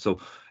modules. So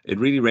it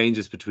really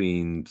ranges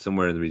between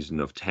somewhere in the region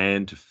of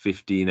 10 to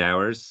 15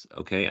 hours,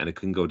 okay? And it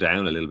can go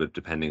down a little bit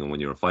depending on when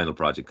you're a final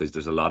project, because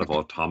there's a lot of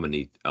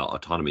autonomy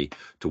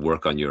to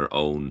work on your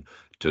own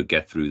to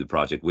get through the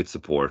project with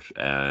support,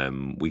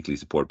 weekly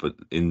support. But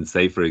in,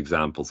 say, for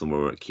example,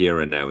 somewhere where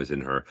Kira now is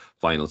in her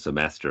final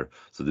semester,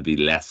 so there'd be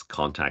less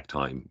contact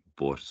time,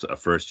 but a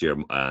first year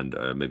and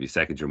maybe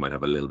second year might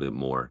have a little bit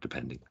more,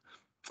 depending.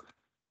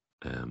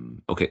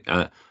 Okay.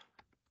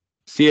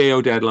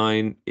 CAO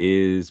deadline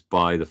is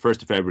by the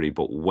 1st of February,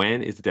 but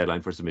when is the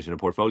deadline for submission of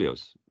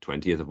portfolios?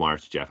 20th of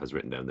March, Jeff has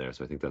written down there,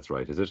 so I think that's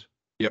right, is it?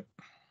 Yep.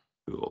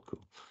 Cool.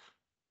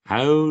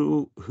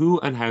 Who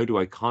and how do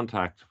I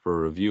contact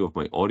for a review of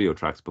my audio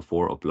tracks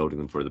before uploading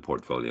them for the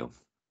portfolio?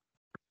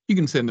 You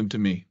can send them to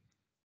me.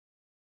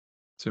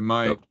 So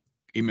my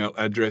email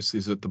address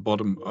is at the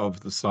bottom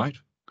of the site,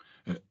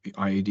 the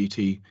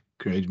IADT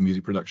Creative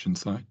Music Production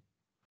site.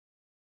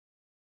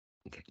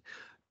 Okay.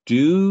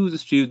 Do the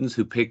students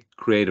who pick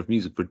creative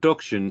music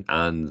production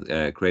and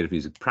creative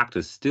music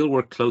practice still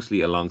work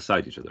closely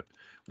alongside each other?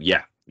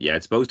 Yeah, Yeah,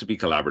 it's supposed to be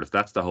collaborative.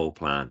 That's the whole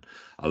plan.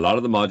 A lot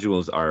of the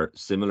modules are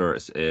similar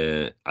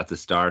at the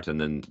start, and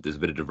then there's a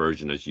bit of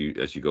diversion as you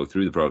go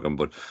through the program.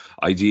 But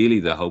ideally,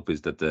 the hope is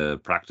that the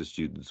practice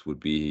students would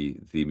be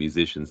the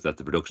musicians that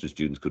the production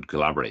students could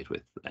collaborate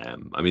with.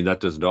 I mean, that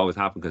doesn't always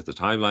happen because the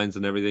timelines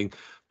and everything.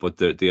 But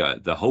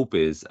the hope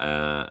is,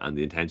 and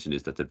the intention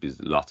is that there'd be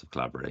lots of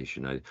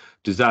collaboration.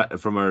 Does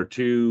that, from our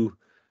two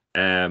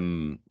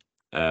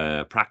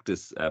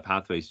practice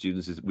pathway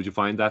students, would you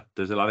find that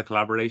there's a lot of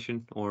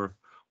collaboration or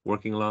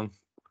working along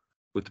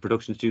with the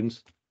production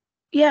students?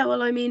 Yeah,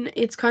 well, I mean,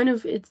 it's kind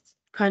of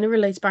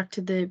relates back to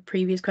the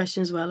previous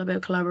question as well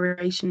about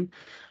collaboration.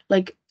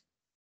 Like,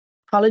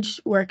 college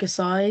work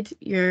aside,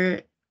 you're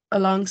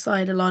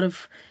alongside a lot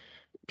of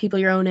people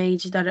your own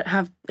age that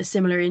have a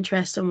similar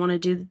interest and want to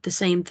do the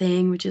same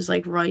thing, which is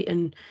like write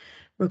and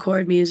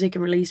record music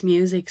and release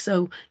music.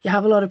 So you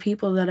have a lot of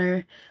people that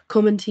are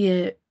coming to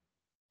you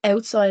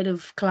outside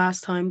of class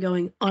time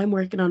going, I'm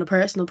working on a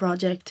personal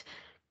project,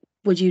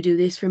 would you do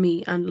this for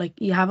me? And like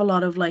you have a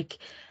lot of like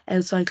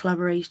outside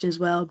collaboration as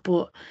well.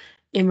 But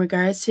in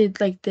regards to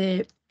like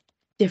the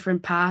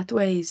different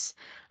pathways,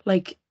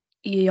 like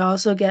you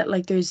also get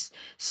like there's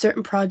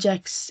certain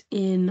projects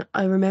in,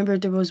 I remember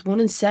there was one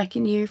in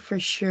second year for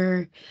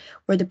sure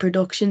where the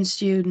production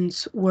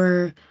students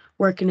were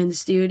working in the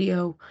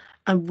studio,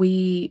 and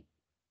we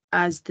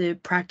as the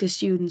practice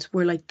students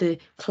were like the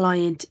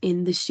client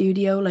in the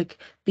studio, like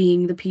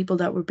being the people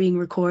that were being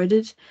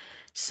recorded.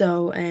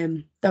 So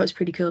that was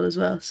pretty cool as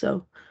well.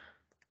 So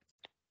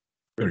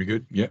Very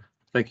good. Yeah.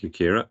 Thank you,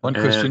 Kira. One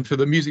question for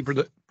the music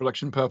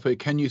production pathway.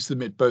 Can you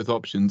submit both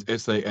options,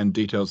 essay and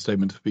detailed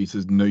statement for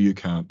pieces? No, you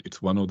can't.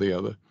 It's one or the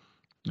other.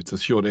 It's a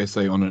short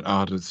essay on an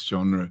artist,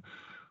 genre,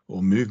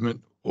 or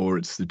movement, or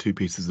it's the two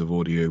pieces of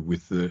audio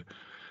with the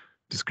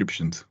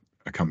descriptions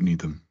accompany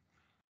them.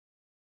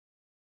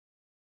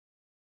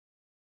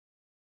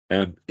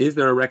 Is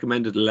there a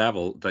recommended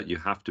level that you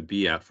have to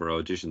be at for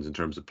auditions in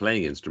terms of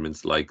playing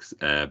instruments, like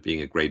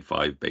being a grade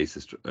 5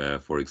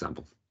 bassist, for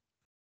example?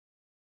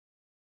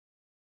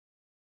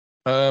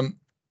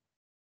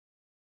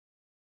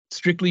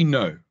 Strictly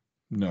no.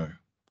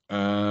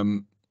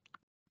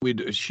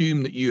 We'd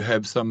assume that you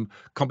have some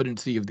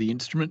competency of the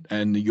instrument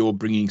and you're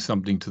bringing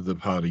something to the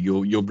party.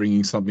 You're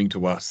bringing something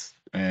to us,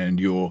 and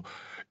you're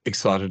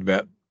excited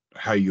about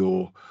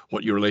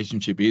what your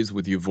relationship is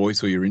with your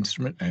voice or your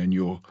instrument, and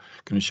you're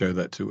going to show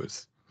that to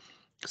us.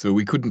 So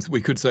we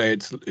could say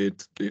it's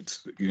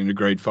in a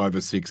grade 5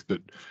 or 6,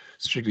 but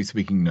strictly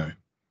speaking, no.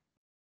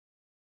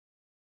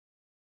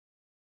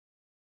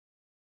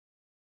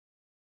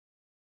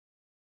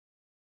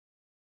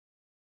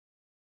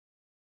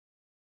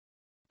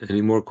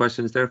 Any more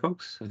questions there,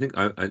 folks? I think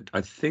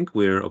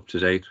we're up to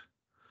date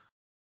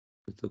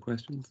with the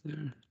questions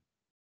there.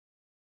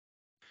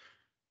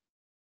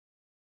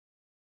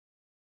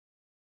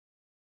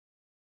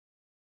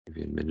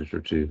 Maybe a minute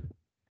or two.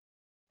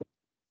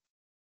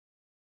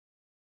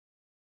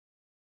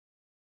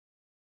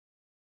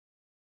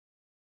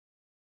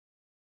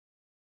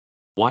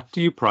 What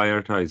do you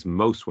prioritize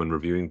most when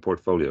reviewing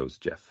portfolios,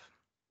 Jeff?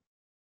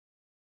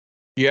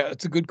 Yeah,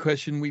 it's a good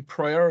question. We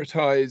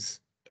prioritize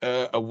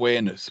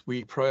awareness.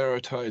 We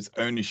prioritize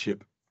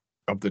ownership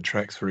of the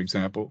tracks, for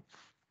example.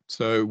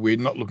 So we're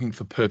not looking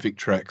for perfect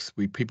tracks.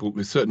 We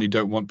certainly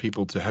don't want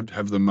people to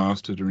have them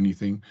mastered or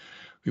anything.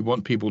 We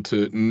want people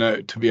to know,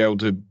 to be able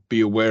to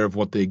be aware of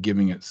what they're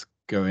giving us.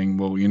 Going,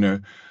 well,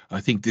 I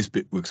think this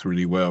bit works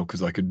really well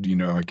because I could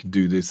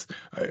do this.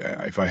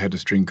 If I had a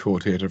string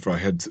quartet, if I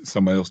had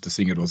someone else to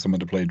sing it or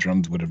someone to play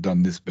drums, would have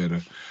done this better.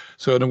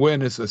 So an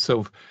awareness, a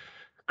self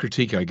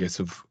critique, I guess,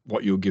 of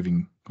what you're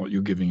giving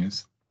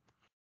us.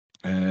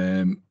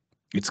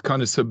 It's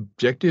kind of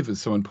subjective, as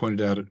someone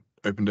pointed out at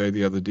Open Day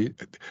the other day,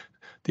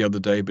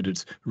 but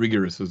it's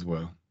rigorous as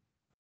well.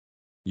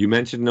 You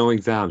mentioned no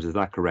exams, is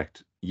that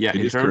correct? Yeah,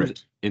 It is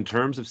correct. In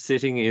terms of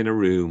sitting in a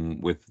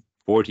room with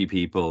 40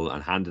 people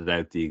and handed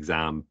out the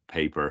exam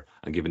paper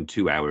and given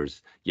 2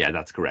 hours, yeah,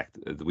 that's correct.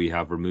 We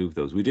have removed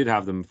those. We did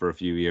have them for a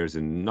few years,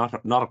 and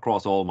not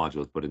across all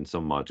modules, but in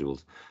some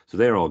modules. So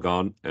they're all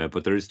gone.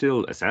 But there is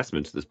still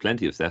assessment. There's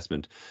plenty of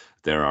assessment.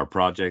 There are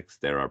projects,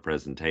 there are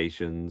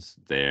presentations,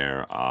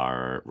 there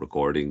are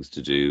recordings to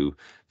do,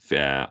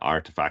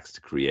 artifacts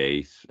to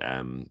create.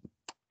 There's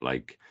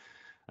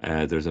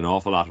an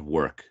awful lot of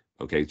work.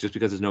 Okay, just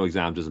because there's no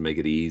exam doesn't make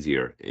it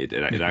easier. It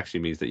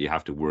actually means that you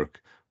have to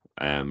work.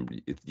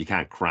 You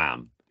can't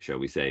cram, shall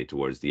we say,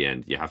 towards the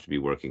end. You have to be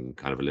working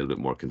kind of a little bit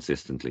more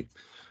consistently.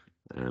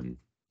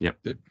 Yeah.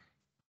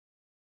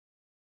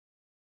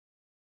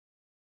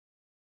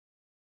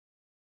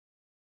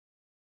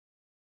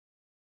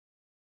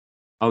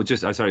 Oh,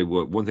 sorry.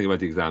 One thing about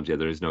the exams, yeah,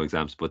 there is no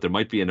exams, but there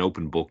might be an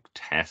open book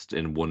test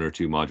in 1 or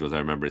 2 modules. I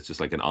remember it's just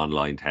like an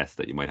online test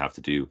that you might have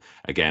to do.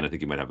 Again, I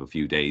think you might have a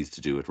few days to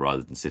do it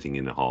rather than sitting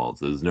in the hall.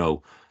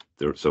 So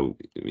so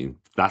I mean,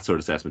 that sort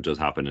of assessment does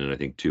happen in, I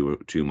think, two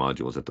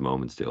modules at the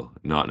moment still,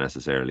 not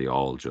necessarily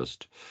all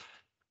just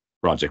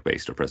project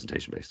based or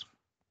presentation based.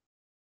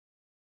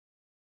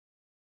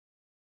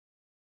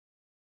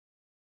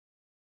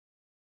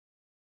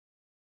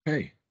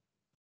 Okay.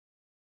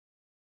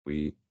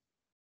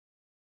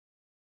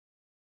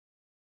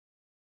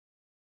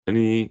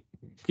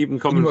 Keep them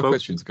coming, Any more folks.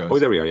 questions, guys? Oh,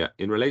 there we are. Yeah.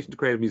 In relation to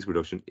creative music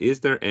production, is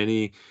there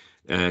any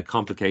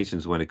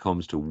complications when it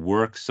comes to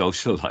work,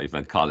 social life,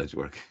 and college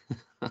work?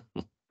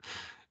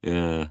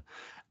 Yeah.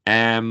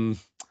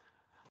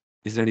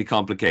 Is there any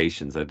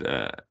complications?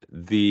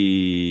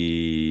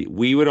 We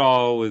would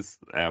always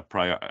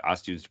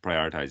ask students to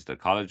prioritize their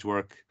college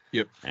work.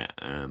 Yep.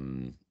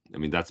 I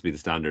mean, that's be the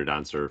standard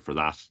answer for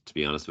that, to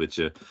be honest with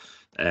you.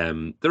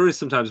 There is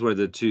sometimes where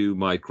the two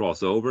might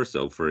cross over.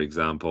 So, for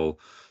example,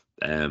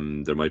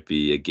 there might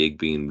be a gig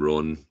being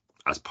run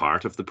as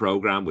part of the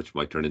program, which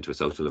might turn into a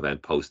social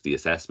event post the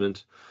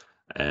assessment.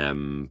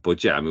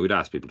 But yeah, I mean, we'd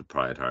ask people to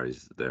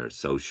prioritize their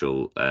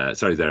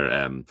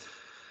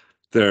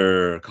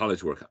their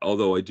college work.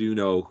 Although I do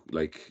know,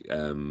 like,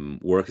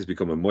 work has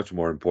become a much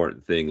more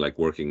important thing, like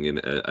working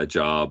in a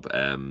job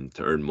to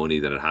earn money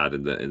than it had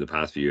in the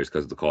past few years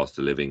because of the cost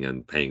of living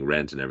and paying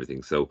rent and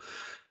everything. So,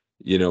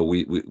 you know,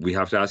 we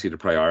have to ask you to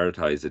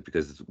prioritize it,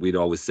 because we'd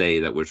always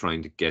say that we're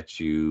trying to get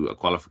you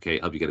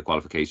help you get a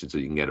qualification so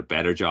you can get a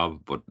better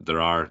job. But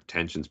there are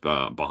tensions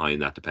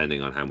behind that,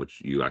 depending on how much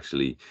you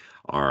actually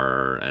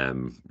are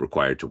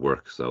required to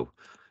work. So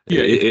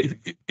yeah,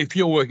 if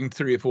you're working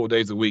 3 or 4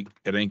 days a week,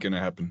 it ain't going to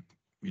happen.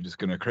 You're just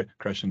going to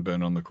crash and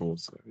burn on the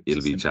course. So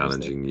it'll be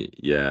challenging,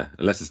 yeah,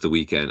 unless it's the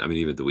weekend. I mean,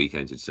 even the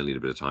weekend, you'd still need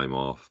a bit of time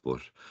off.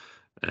 But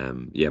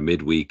yeah,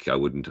 midweek, I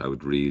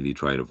would really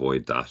try and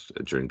avoid that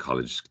during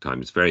college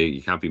time.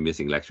 You can't be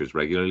missing lectures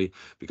regularly,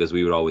 because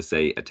we would always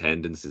say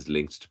attendance is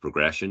linked to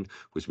progression,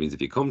 which means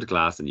if you come to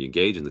class and you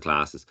engage in the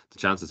classes, the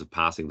chances of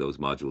passing those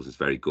modules is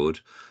very good.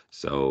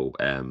 So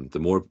the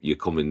more you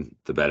come in,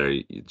 the better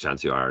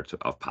chance you are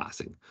of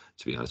passing,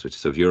 to be honest with you.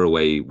 So if you're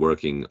away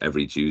working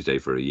every Tuesday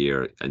for a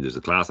year and there's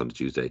a class on the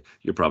Tuesday,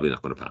 you're probably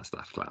not going to pass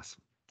that class.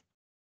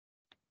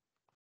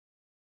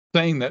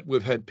 Saying that,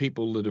 we've had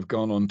people that have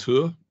gone on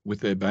tour with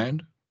their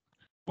band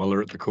while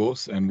they're at the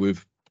course, and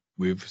we've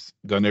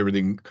done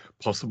everything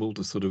possible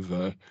to sort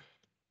of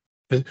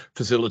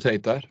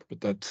facilitate that. But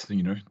that's,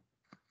 you know,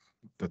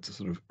 that's a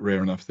sort of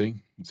rare enough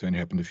thing. It's only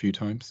happened a few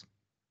times.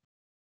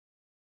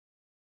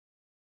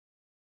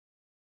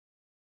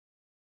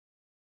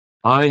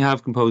 I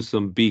have composed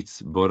some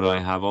beats, but I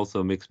have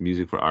also mixed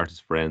music for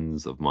artist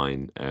friends of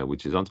mine,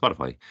 which is on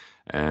Spotify.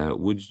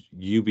 Would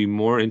you be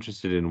more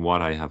interested in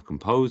what I have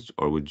composed,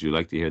 or would you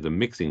like to hear the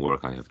mixing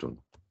work I have done?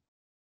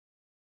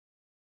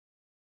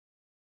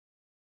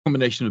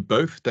 Combination of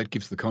both, that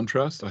gives the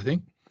contrast, I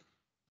think.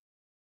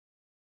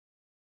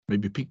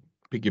 Maybe pick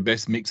your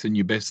best mix and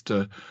your best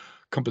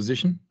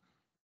composition.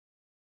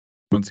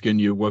 Once again,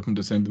 you're welcome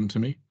to send them to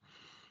me.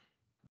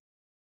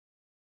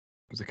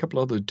 There's a couple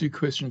other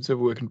questions. Ever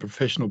work in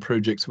professional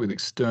projects with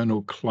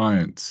external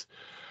clients?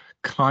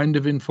 Kind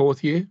of in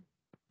 4th year.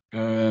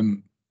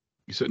 You're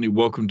certainly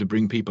welcome to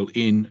bring people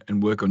in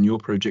and work on your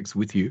projects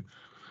with you.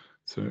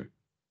 So,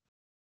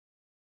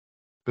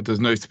 but there's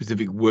no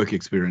specific work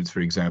experience,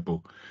 for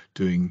example,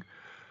 doing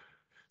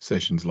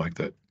sessions like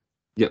that.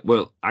 Yeah,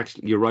 well,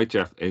 actually, you're right,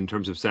 Jeff. In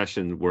terms of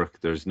session work,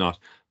 there's not,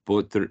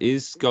 but there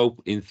is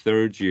scope in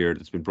 3rd year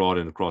that's been brought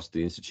in across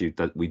the institute,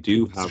 that we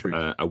do have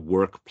a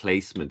work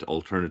placement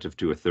alternative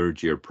to a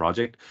 3rd year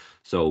project.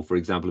 So, for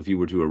example, if you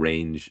were to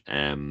arrange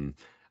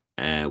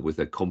with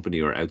a company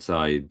or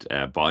outside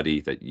body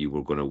that you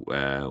were going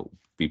to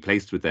be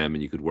placed with them,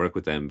 and you could work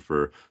with them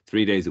for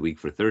 3 days a week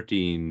for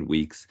 13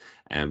 weeks,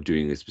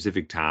 doing a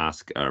specific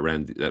task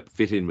around that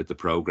fit in with the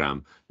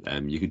program.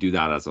 You could do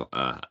that as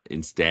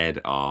instead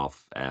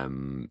of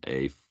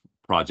a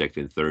project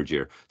in 3rd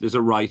year. There's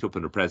a write-up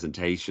and a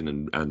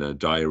presentation and a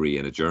diary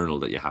and a journal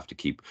that you have to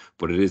keep,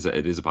 but it is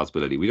a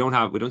possibility. We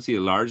don't see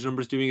large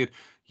numbers doing it,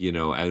 you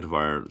know, out of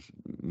our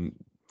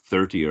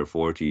 30 or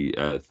 40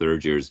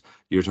 3rd years.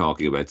 You're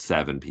talking about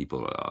 7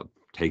 people.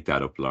 Take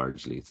that up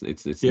largely.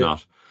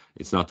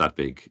 It's not that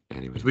big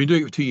anyway. We've been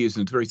doing it for 2 years,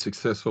 and it's very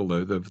successful.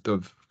 Though they've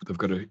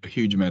got a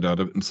huge amount out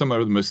of it, and some of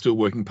them are still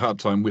working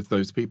part-time with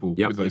those people,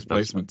 with those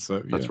placements.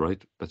 So that's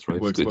right.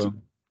 It works well.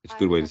 It's a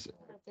good way to.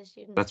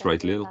 That's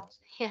right, Lil.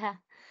 Yeah.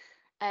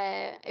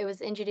 It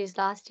was introduced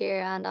last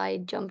year and I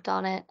jumped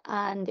on it,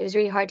 and it was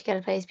really hard to get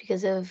a place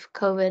because of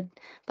COVID.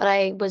 But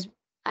I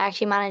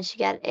actually managed to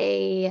get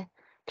a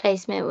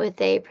placement with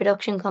a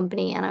production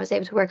company, and I was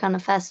able to work on a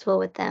festival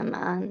with them,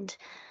 and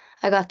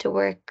I got to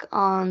work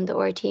on the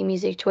RT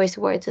Music Choice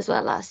Awards as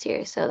well last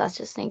year. So that's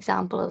just an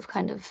example of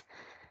kind of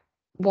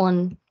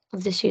one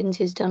of the students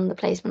who's done the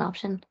placement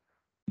option.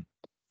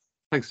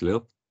 Thanks,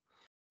 Lil.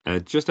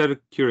 Just out of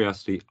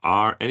curiosity,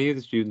 are any of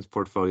the students'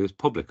 portfolios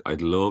public?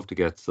 I'd love to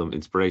get some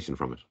inspiration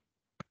from it.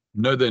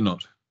 No, they're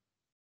not.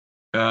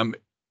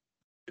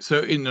 So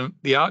in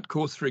the art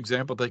course, for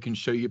example, they can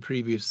show you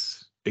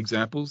previous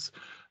examples.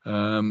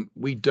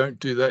 We don't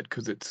do that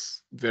because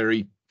it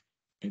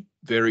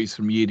varies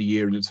from year to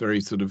year, and it's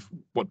very sort of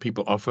what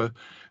people offer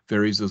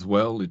varies as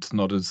well. It's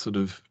not as sort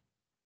of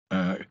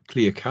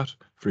clear cut,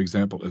 for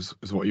example, as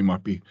what you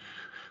might be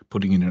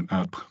putting in an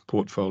art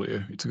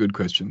portfolio. It's a good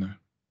question, though.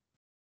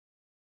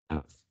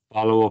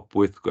 follow up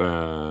with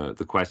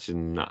the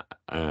question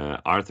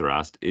Arthur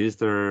asked, is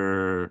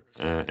there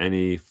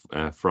any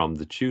from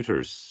the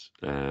tutors?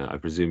 I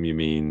presume you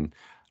mean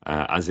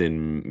as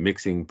in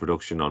mixing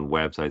production on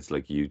websites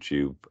like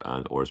YouTube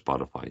and or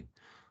Spotify.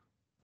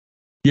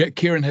 Yeah,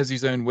 Kieran has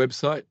his own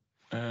website.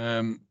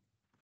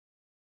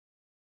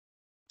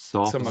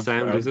 Soft Some of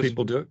sound, our is it?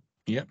 people do it.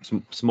 Yeah.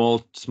 Small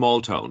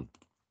tone.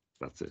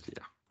 That's it.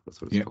 Yeah,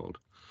 that's what it's called.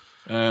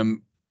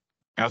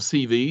 Our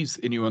CVs,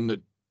 anyone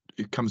that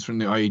it comes from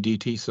the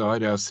IADT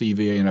side, our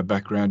CV and our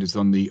background is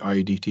on the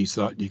IADT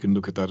site. You can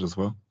look at that as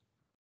well.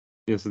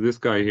 Yeah, so this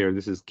guy here,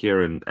 this is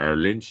Kieran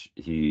Lynch.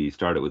 He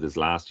started with us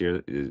last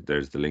year.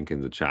 There's the link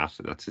in the chat.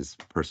 That's his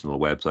personal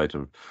website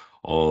and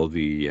all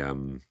the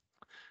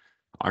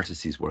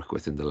artists he's worked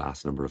with in the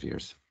last number of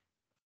years.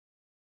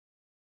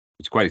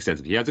 It's quite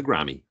extensive. He has a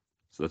Grammy,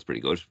 so that's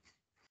pretty good.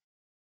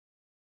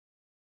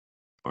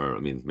 Or, I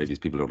mean, maybe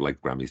people don't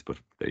like Grammys, but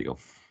there you go.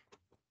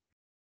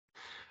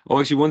 Oh,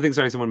 actually, one thing,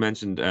 sorry, someone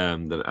mentioned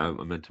that I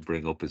meant to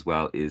bring up as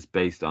well is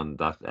based on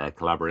that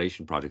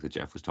collaboration project that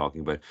Jeff was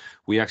talking about.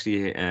 We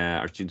actually,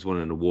 our students won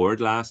an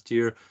award last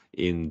year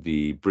in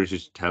the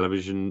British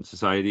Television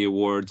Society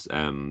Awards.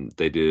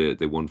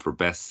 They won for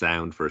best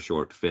sound for a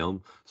short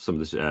film. Some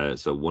of the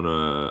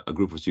so a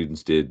group of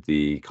students did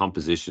the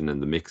composition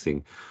and the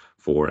mixing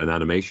for an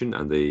animation,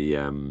 and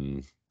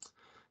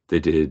they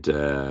did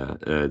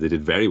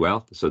very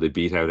well. So they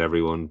beat out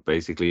everyone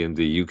basically in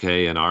the UK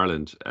and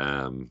Ireland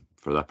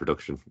for that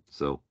production.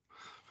 So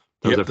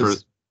that was our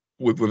first.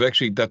 We've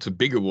actually, that's a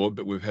big award,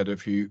 but we've had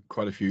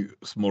quite a few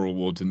small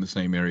awards in the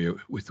same area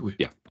with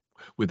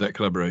that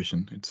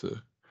collaboration. It's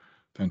a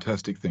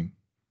fantastic thing.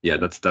 Yeah,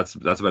 that's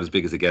about as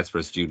big as it gets for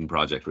a student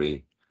project,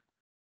 really.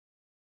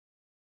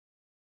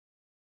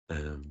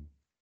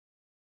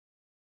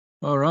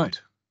 All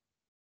right.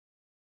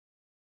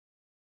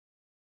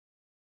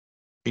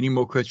 Any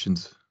more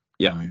questions?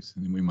 Yeah. Guys?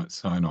 And then we might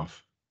sign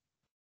off.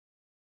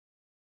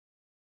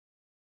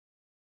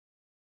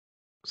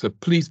 So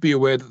please be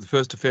aware that the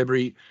 1st of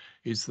February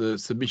is the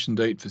submission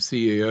date for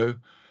CEO.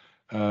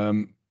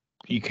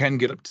 You can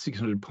get up to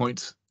 600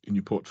 points in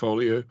your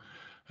portfolio.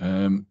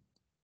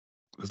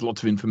 There's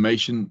lots of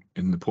information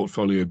in the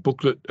portfolio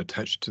booklet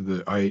attached to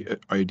the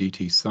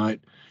IADT site.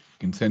 You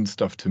can send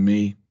stuff to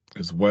me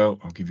as well.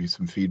 I'll give you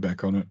some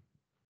feedback on it.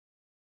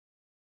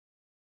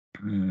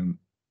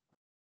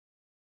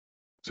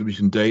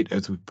 Submission date,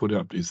 as we've put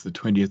up, is the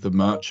 20th of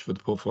March for the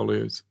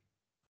portfolios.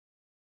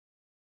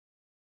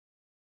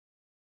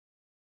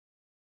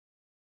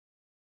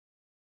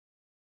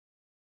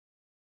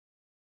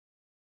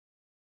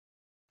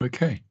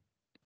 Okay.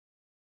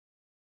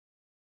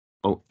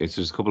 Oh, it's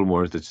just a couple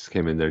more that just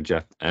came in there,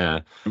 Jeff.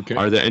 Okay.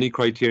 Are there any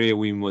criteria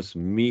we must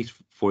meet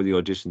for the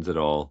auditions at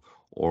all,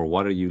 or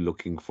what are you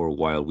looking for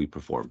while we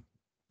perform?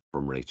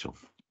 From Rachel.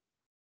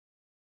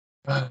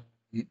 What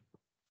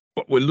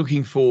we're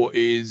looking for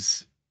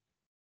is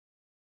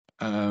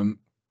a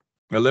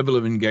level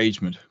of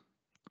engagement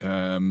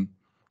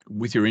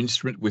with your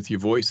instrument, with your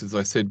voice, as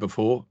I said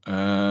before.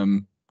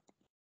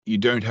 You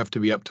don't have to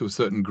be up to a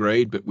certain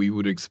grade, but we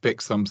would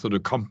expect some sort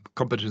of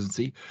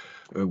competency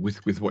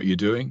with what you're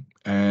doing.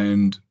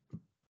 And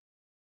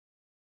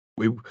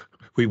we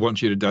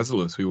want you to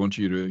dazzle us. We want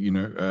you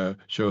to,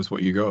 show us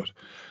what you got.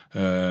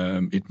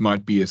 It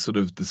might be a sort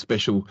of the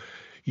special,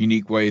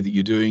 unique way that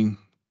you're doing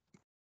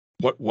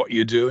what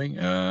you're doing.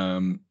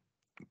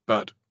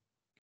 But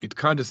it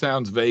kind of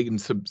sounds vague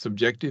and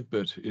subjective,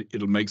 but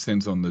it'll make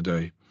sense on the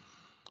day.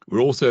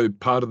 We're also,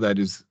 part of that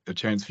is a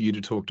chance for you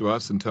to talk to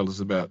us and tell us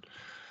about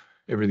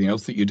everything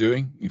else that you're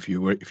doing. If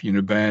you're in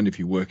a band, if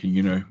you're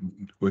working,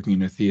 working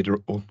in a theatre,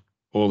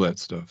 all that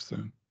stuff.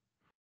 So.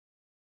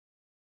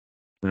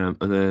 And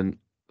then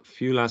a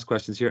few last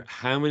questions here.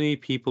 How many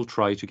people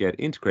try to get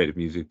into creative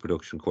music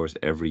production course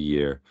every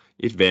year?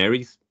 It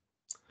varies.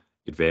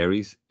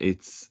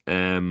 It's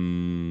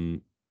we're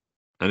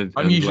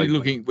usually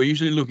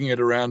looking at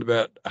around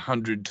about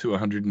 100 to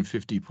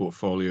 150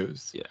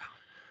 portfolios. Yeah.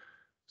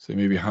 So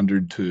maybe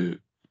 100 to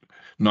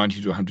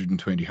 90 to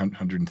 120,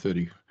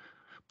 130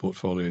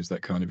 portfolios,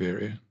 that kind of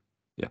area.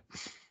 Yeah.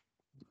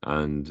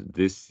 And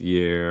this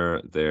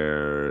year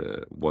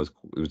it was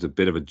a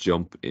bit of a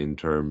jump in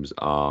terms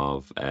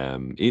of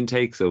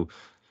intake. So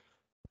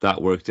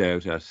that worked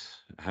out at,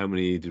 how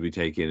many did we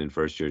take in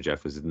first year,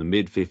 Jeff? Was it in the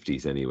mid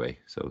 50s anyway?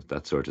 So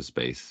that sort of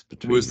space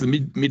between. It was the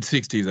mid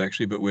 60s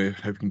actually, but we're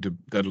hoping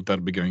that'll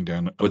be going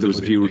down. But there was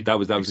a few. That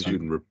was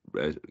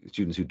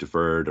students who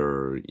deferred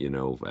or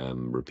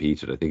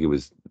repeated. I think it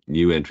was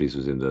new entries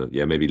was in the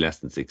maybe less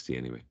than 60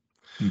 anyway.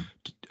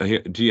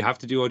 Do you have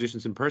to do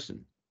auditions in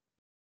person?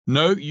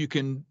 No, you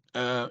can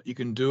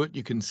do it.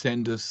 You can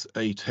send us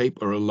a tape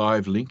or a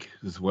live link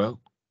as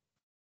well.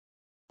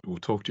 We'll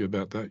talk to you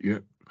about that. Yeah,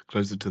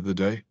 closer to the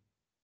day.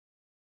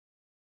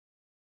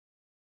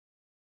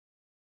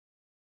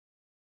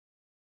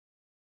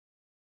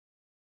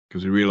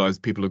 Because we realize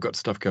people have got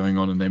stuff going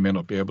on and they may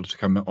not be able to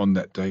come on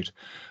that date.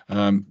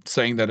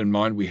 Saying that in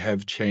mind, we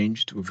have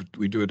changed.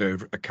 We do it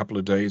over a couple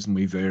of days and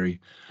we vary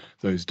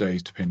those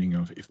days depending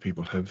on if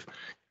people have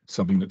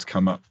something that's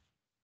come up.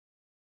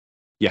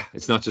 Yeah,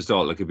 it's not just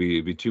all, like it'd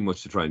be too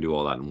much to try and do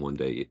all that in one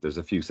day. There's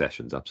a few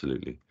sessions,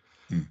 absolutely,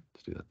 to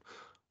do that.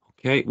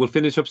 Okay, we'll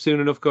finish up soon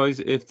enough, guys.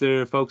 If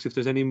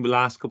there's any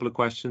last couple of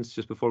questions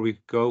just before we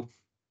go.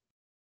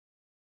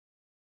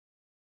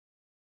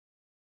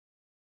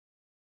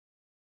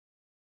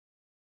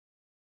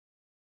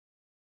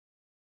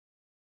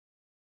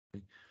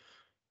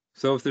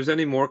 So if there's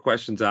any more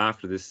questions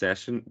after this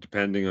session,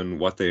 depending on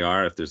what they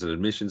are, if there's an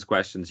admissions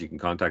questions, you can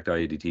contact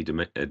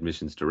IADT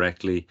admissions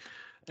directly,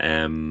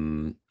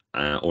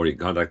 or you can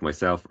contact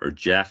myself or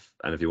Jeff.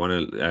 And if you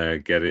want to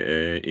get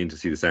in to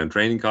see the Sound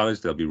Training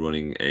College, they'll be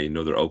running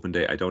another open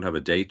day. I don't have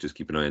a date, just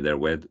keep an eye on their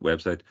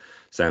website,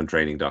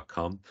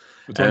 soundtraining.com.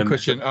 But one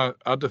question, are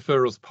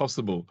deferrals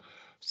possible?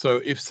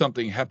 So if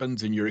something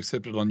happens and you're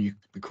accepted on the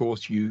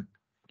course, you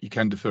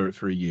can defer it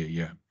for a year,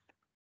 yeah.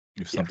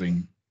 If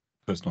something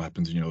personal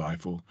happens in your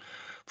life or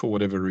for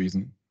whatever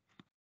reason.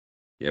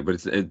 Yeah,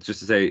 but it's just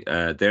to say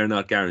they're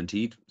not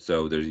guaranteed.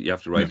 So you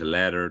have to write a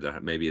letter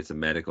that maybe it's a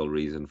medical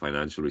reason,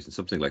 financial reason,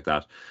 something like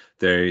that.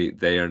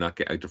 They are not,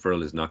 a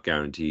deferral is not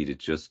guaranteed.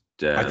 It's just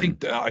I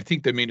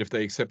think they mean if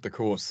they accept the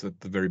course at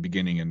the very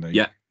beginning and they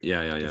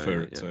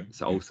defer it.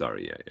 So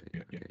sorry,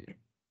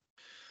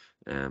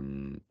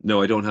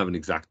 no, I don't have an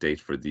exact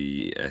date for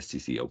the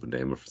STC Open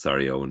Day. I'm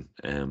sorry, Owen.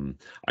 I'm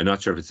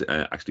not sure if it's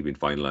actually been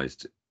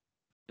finalized.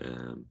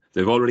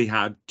 They've already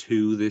had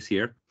 2 this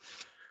year,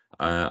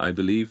 I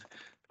believe.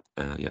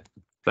 Thanks.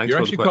 You're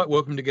actually quite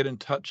welcome to get in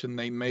touch, and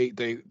they might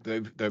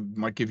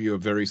give you a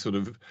very sort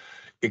of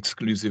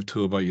exclusive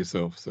tour by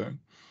yourself. So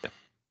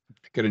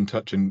get in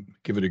touch and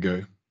give it a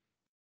go.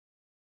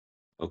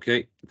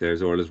 Okay,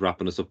 there's Orla's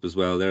wrapping us up as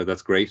well there.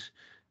 That's great.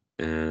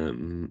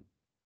 Okay.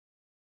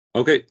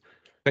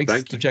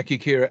 Thanks to Jackie,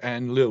 Kira,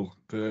 and Lil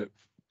for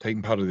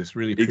taking part of this.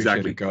 Really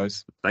appreciate it,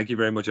 guys. Thank you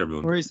very much,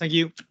 everyone. No worries, thank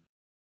you.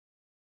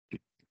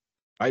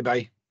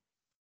 Bye-bye.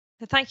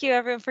 Thank you,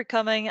 everyone, for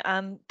coming,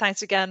 and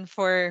thanks again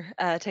for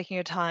taking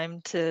your time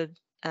to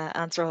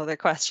answer all their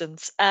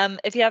questions.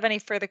 If you have any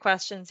further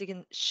questions, you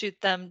can shoot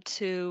them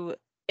to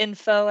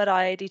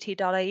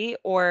info@iadt.ie,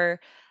 or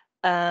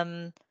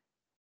Connor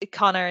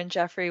and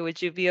Jeffrey,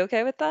 would you be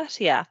okay with that?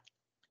 Yeah.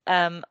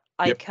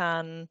 I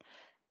can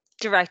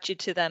direct you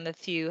to them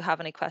if you have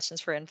any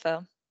questions for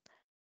info.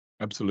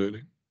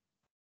 Absolutely.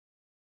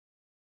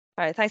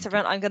 All right, thanks,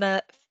 everyone. I'm going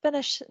to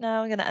finish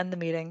now. I'm going to end the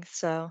meeting.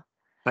 So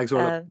thanks,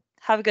 Orla.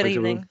 have a good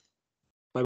evening. Everyone.